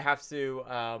do. I have to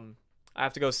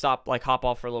go hop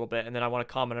off for a little bit, and then I want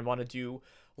to comment. I want to do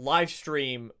live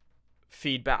stream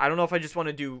feedback. I don't know if I just want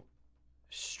to do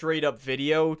straight up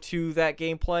video to that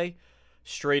gameplay,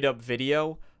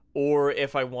 or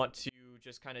if I want to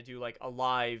just kind of do like a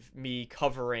live me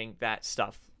covering that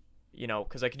stuff, you know,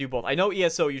 because I can do both. I know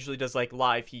ESO usually does like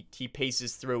live. He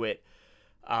paces through it.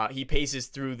 He paces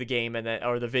through the game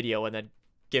or the video, and then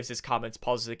gives his comments,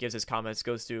 pauses it, gives his comments,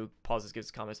 goes through, pauses, gives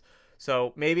his comments.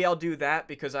 So maybe I'll do that,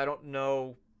 because I don't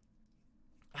know.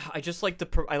 I just like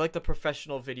I like the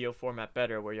professional video format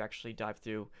better, where you actually dive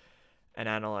through and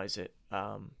analyze it.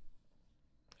 I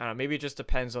don't know, maybe it just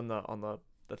depends on the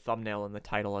thumbnail and the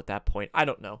title at that point. I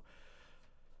don't know.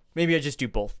 Maybe I just do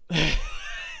both.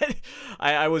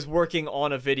 I was working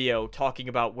on a video talking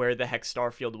about where the heck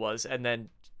Starfield was, and then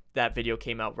that video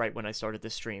came out right when I started the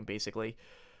stream, basically.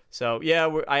 So yeah,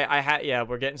 we're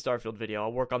getting Starfield video.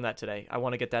 I'll work on that today. I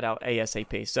want to get that out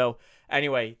ASAP. So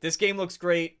anyway, this game looks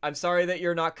great. I'm sorry that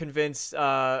you're not convinced.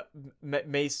 Meso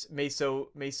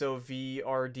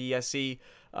VRDSE.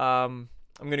 I'm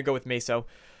gonna go with Meso.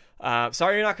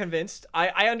 Sorry you're not convinced.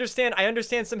 I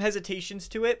understand some hesitations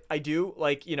to it. I do.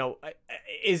 Like, you know,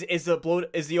 is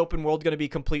the open world gonna be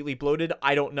completely bloated?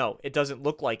 I don't know. It doesn't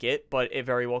look like it, but it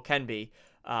very well can be.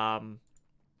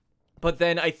 But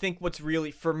then I think what's really,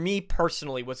 for me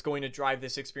personally, what's going to drive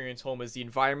this experience home is the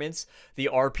environments, the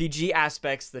RPG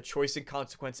aspects, the choice and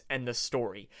consequence, and the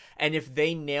story. And if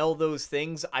they nail those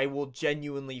things, I will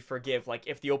genuinely forgive. Like,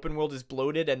 if the open world is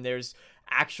bloated and there's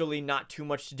actually not too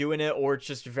much to do in it, or it's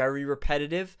just very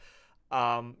repetitive,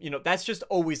 you know, that's just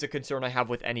always a concern I have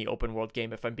with any open world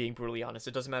game, if I'm being brutally honest.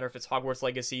 It doesn't matter if it's Hogwarts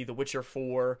Legacy, The Witcher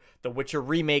 4, The Witcher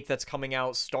remake that's coming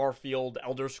out, Starfield,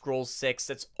 Elder Scrolls 6.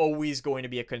 That's always going to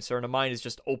be a concern of mine, is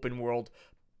just open world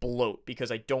bloat because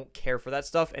I don't care for that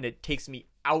stuff, and it takes me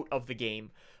out of the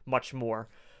game much more.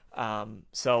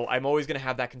 So I'm always going to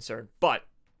have that concern. But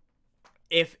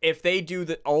if they do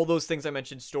all those things I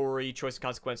mentioned, story, choice and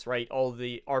consequence, right, all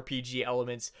the RPG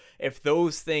elements, if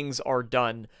those things are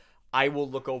done, I will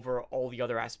look over all the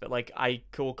other aspects. Like, I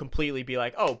will completely be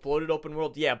like, oh, bloated open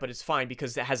world, yeah, but it's fine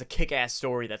because it has a kick-ass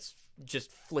story that's just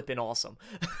flipping awesome.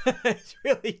 It's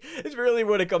really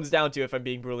what it comes down to, if I'm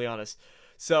being brutally honest.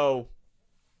 So,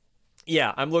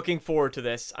 yeah, I'm looking forward to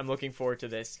this.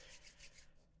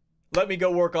 Let me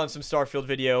go work on some Starfield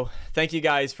video. Thank you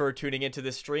guys for tuning into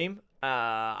this stream.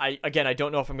 I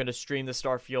don't know if I'm going to stream the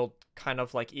Starfield kind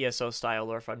of like ESO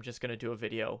style or if I'm just going to do a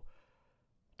video.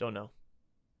 Don't know.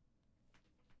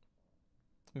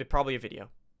 Probably a video.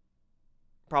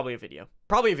 I'll do a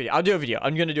video.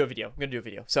 I'm going to do a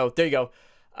video. So there you go.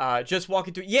 Just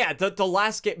walking through. Yeah, the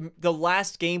last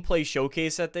gameplay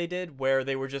showcase that they did where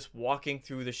they were just walking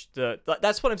through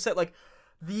that's what I'm saying. Like,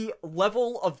 the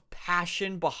level of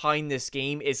passion behind this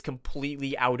game is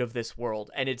completely out of this world,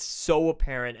 and it's so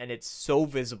apparent and it's so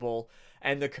visible,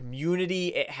 and the community,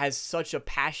 it has such a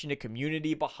passionate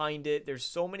community behind it. There's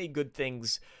so many good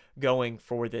things going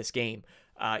for this game.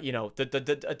 You know,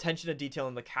 the attention to detail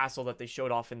in the castle that they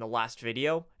showed off in the last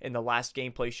video, in the last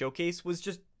gameplay showcase, was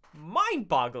just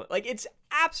mind-boggling. Like, it's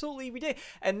absolutely ridiculous.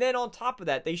 And then on top of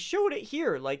that, they showed it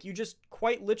here. Like, you just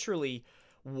quite literally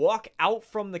walk out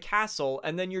from the castle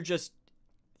and then you're just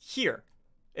here,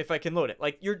 if I can load it.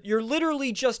 Like, you're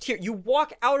literally just here. You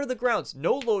walk out of the grounds.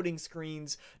 No loading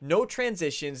screens, no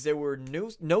transitions. There were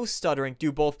no stuttering.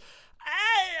 Do both.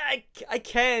 I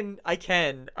can.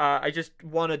 I just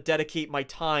want to dedicate my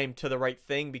time to the right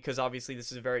thing, because obviously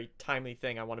this is a very timely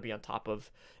thing I want to be on top of,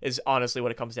 is honestly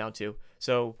what it comes down to.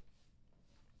 So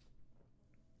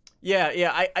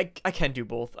yeah, I can do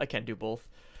both.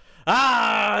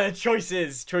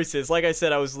 Choices. Like I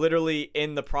said, I was literally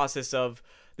in the process of,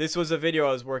 this was a video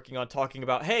I was working on talking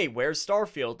about, hey, where's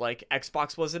Starfield? Like,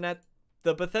 Xbox wasn't at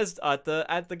the Bethesda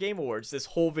at the Game Awards. This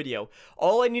whole video,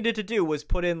 all I needed to do was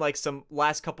put in like some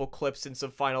last couple clips and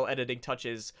some final editing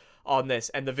touches on this,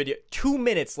 and the video, 2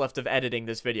 minutes left of editing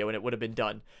this video and it would have been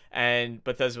done. And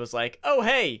Bethesda was like, oh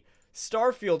hey,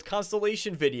 Starfield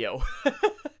Constellation video.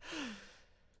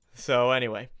 So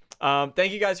anyway,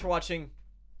 thank you guys for watching.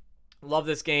 Love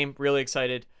this game. Really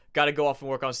excited. Got to go off and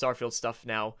work on Starfield stuff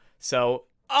now. So,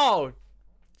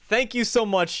 thank you so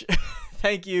much.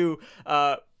 Thank you.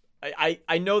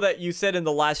 I know that you said in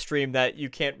the last stream that you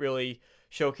can't really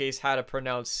showcase how to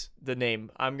pronounce the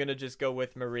name. I'm going to just go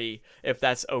with Marie, if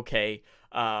that's okay.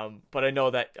 But I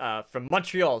know that from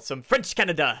Montreal, some French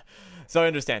Canada. So I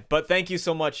understand. But thank you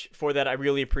so much for that. I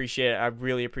really appreciate it. I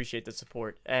really appreciate the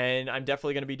support. And I'm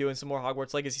definitely going to be doing some more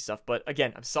Hogwarts Legacy stuff. But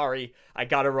again, I'm sorry. I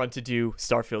got to run to do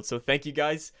Starfield. So thank you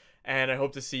guys. And I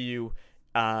hope to see you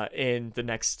in the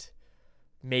next,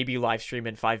 maybe live stream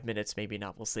in 5 minutes. Maybe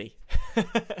not. We'll see.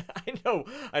 I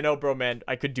know, bro, man.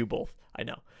 I could do both. I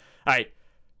know. All right.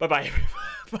 Bye-bye,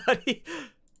 everybody.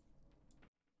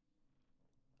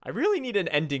 I really need an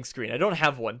ending screen. I don't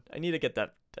have one. I need to get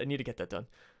that done.